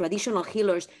introduce traditional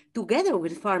healers together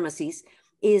with pharmacies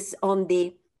is on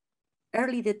the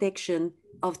early detection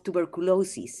of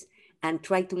tuberculosis and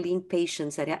try to link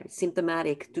patients that are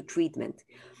symptomatic to treatment.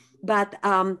 But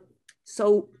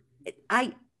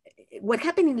what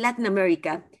happened in Latin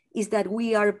America is that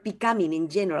we are becoming, in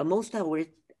general, most of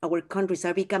our countries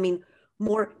are becoming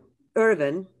more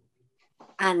urban,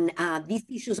 and these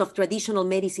issues of traditional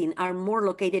medicine are more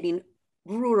located in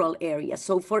rural areas.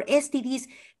 So for STDs,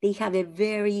 they have a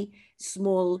very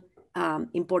small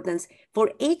importance.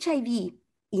 For HIV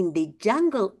in the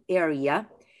jungle area,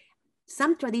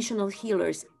 some traditional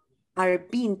healers are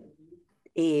being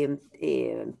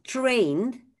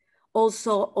trained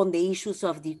also on the issues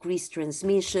of decreased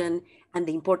transmission and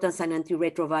the importance of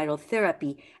antiretroviral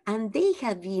therapy. And they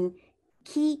have been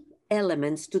key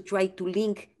elements to try to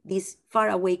link these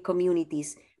faraway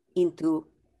communities into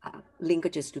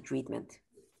linkages to treatment.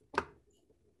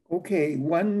 Okay,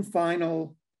 one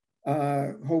final,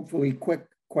 hopefully quick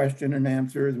question and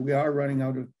answer, as we are running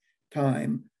out of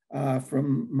time,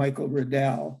 from Michael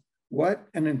Riddell. What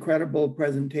an incredible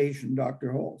presentation,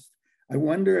 Dr. Holst. I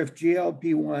wonder if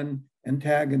GLP-1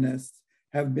 antagonists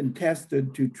have been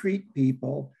tested to treat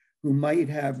people who might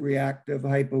have reactive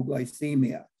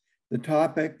hypoglycemia, the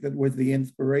topic that was the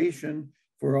inspiration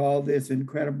for all this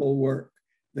incredible work.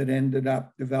 that ended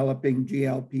up developing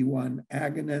GLP-1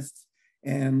 agonists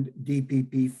and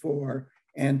DPP-4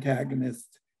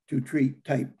 antagonists to treat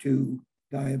type 2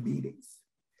 diabetes.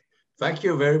 Thank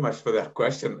you very much for that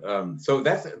question. So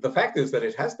the fact is that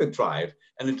it has been tried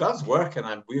and it does work,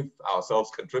 and we've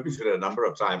ourselves contributed a number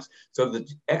of times. So the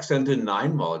Xentin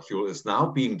 9 molecule is now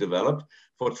being developed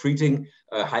for treating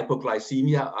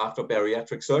hypoglycemia after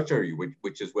bariatric surgery,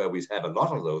 which is where we have a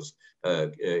lot of those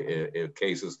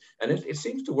cases. And it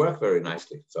seems to work very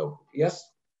nicely. So yes.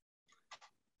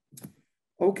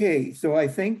 Okay, so I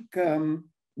think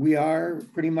we are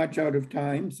pretty much out of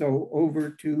time. So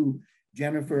over to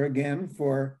Jennifer again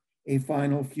for a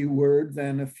final few words,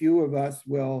 and a few of us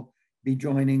will be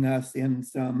joining us in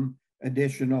some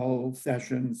additional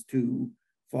sessions to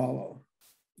follow.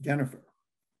 Jennifer.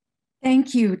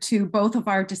 Thank you to both of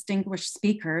our distinguished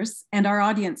speakers and our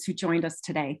audience who joined us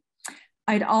today.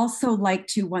 I'd also like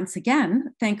to once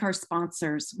again thank our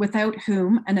sponsors, without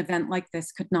whom an event like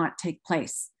this could not take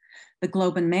place: the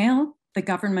Globe and Mail, the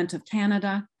Government of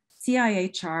Canada,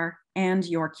 CIHR, and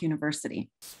York University.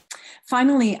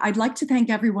 Finally, I'd like to thank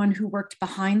everyone who worked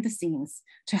behind the scenes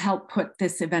to help put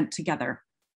this event together.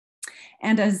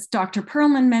 And as Dr.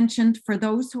 Perlman mentioned, for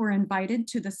those who are invited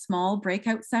to the small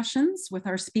breakout sessions with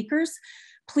our speakers,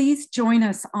 please join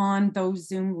us on those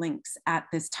Zoom links at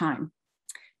this time.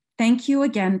 Thank you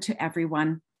again to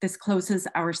everyone. This closes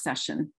our session.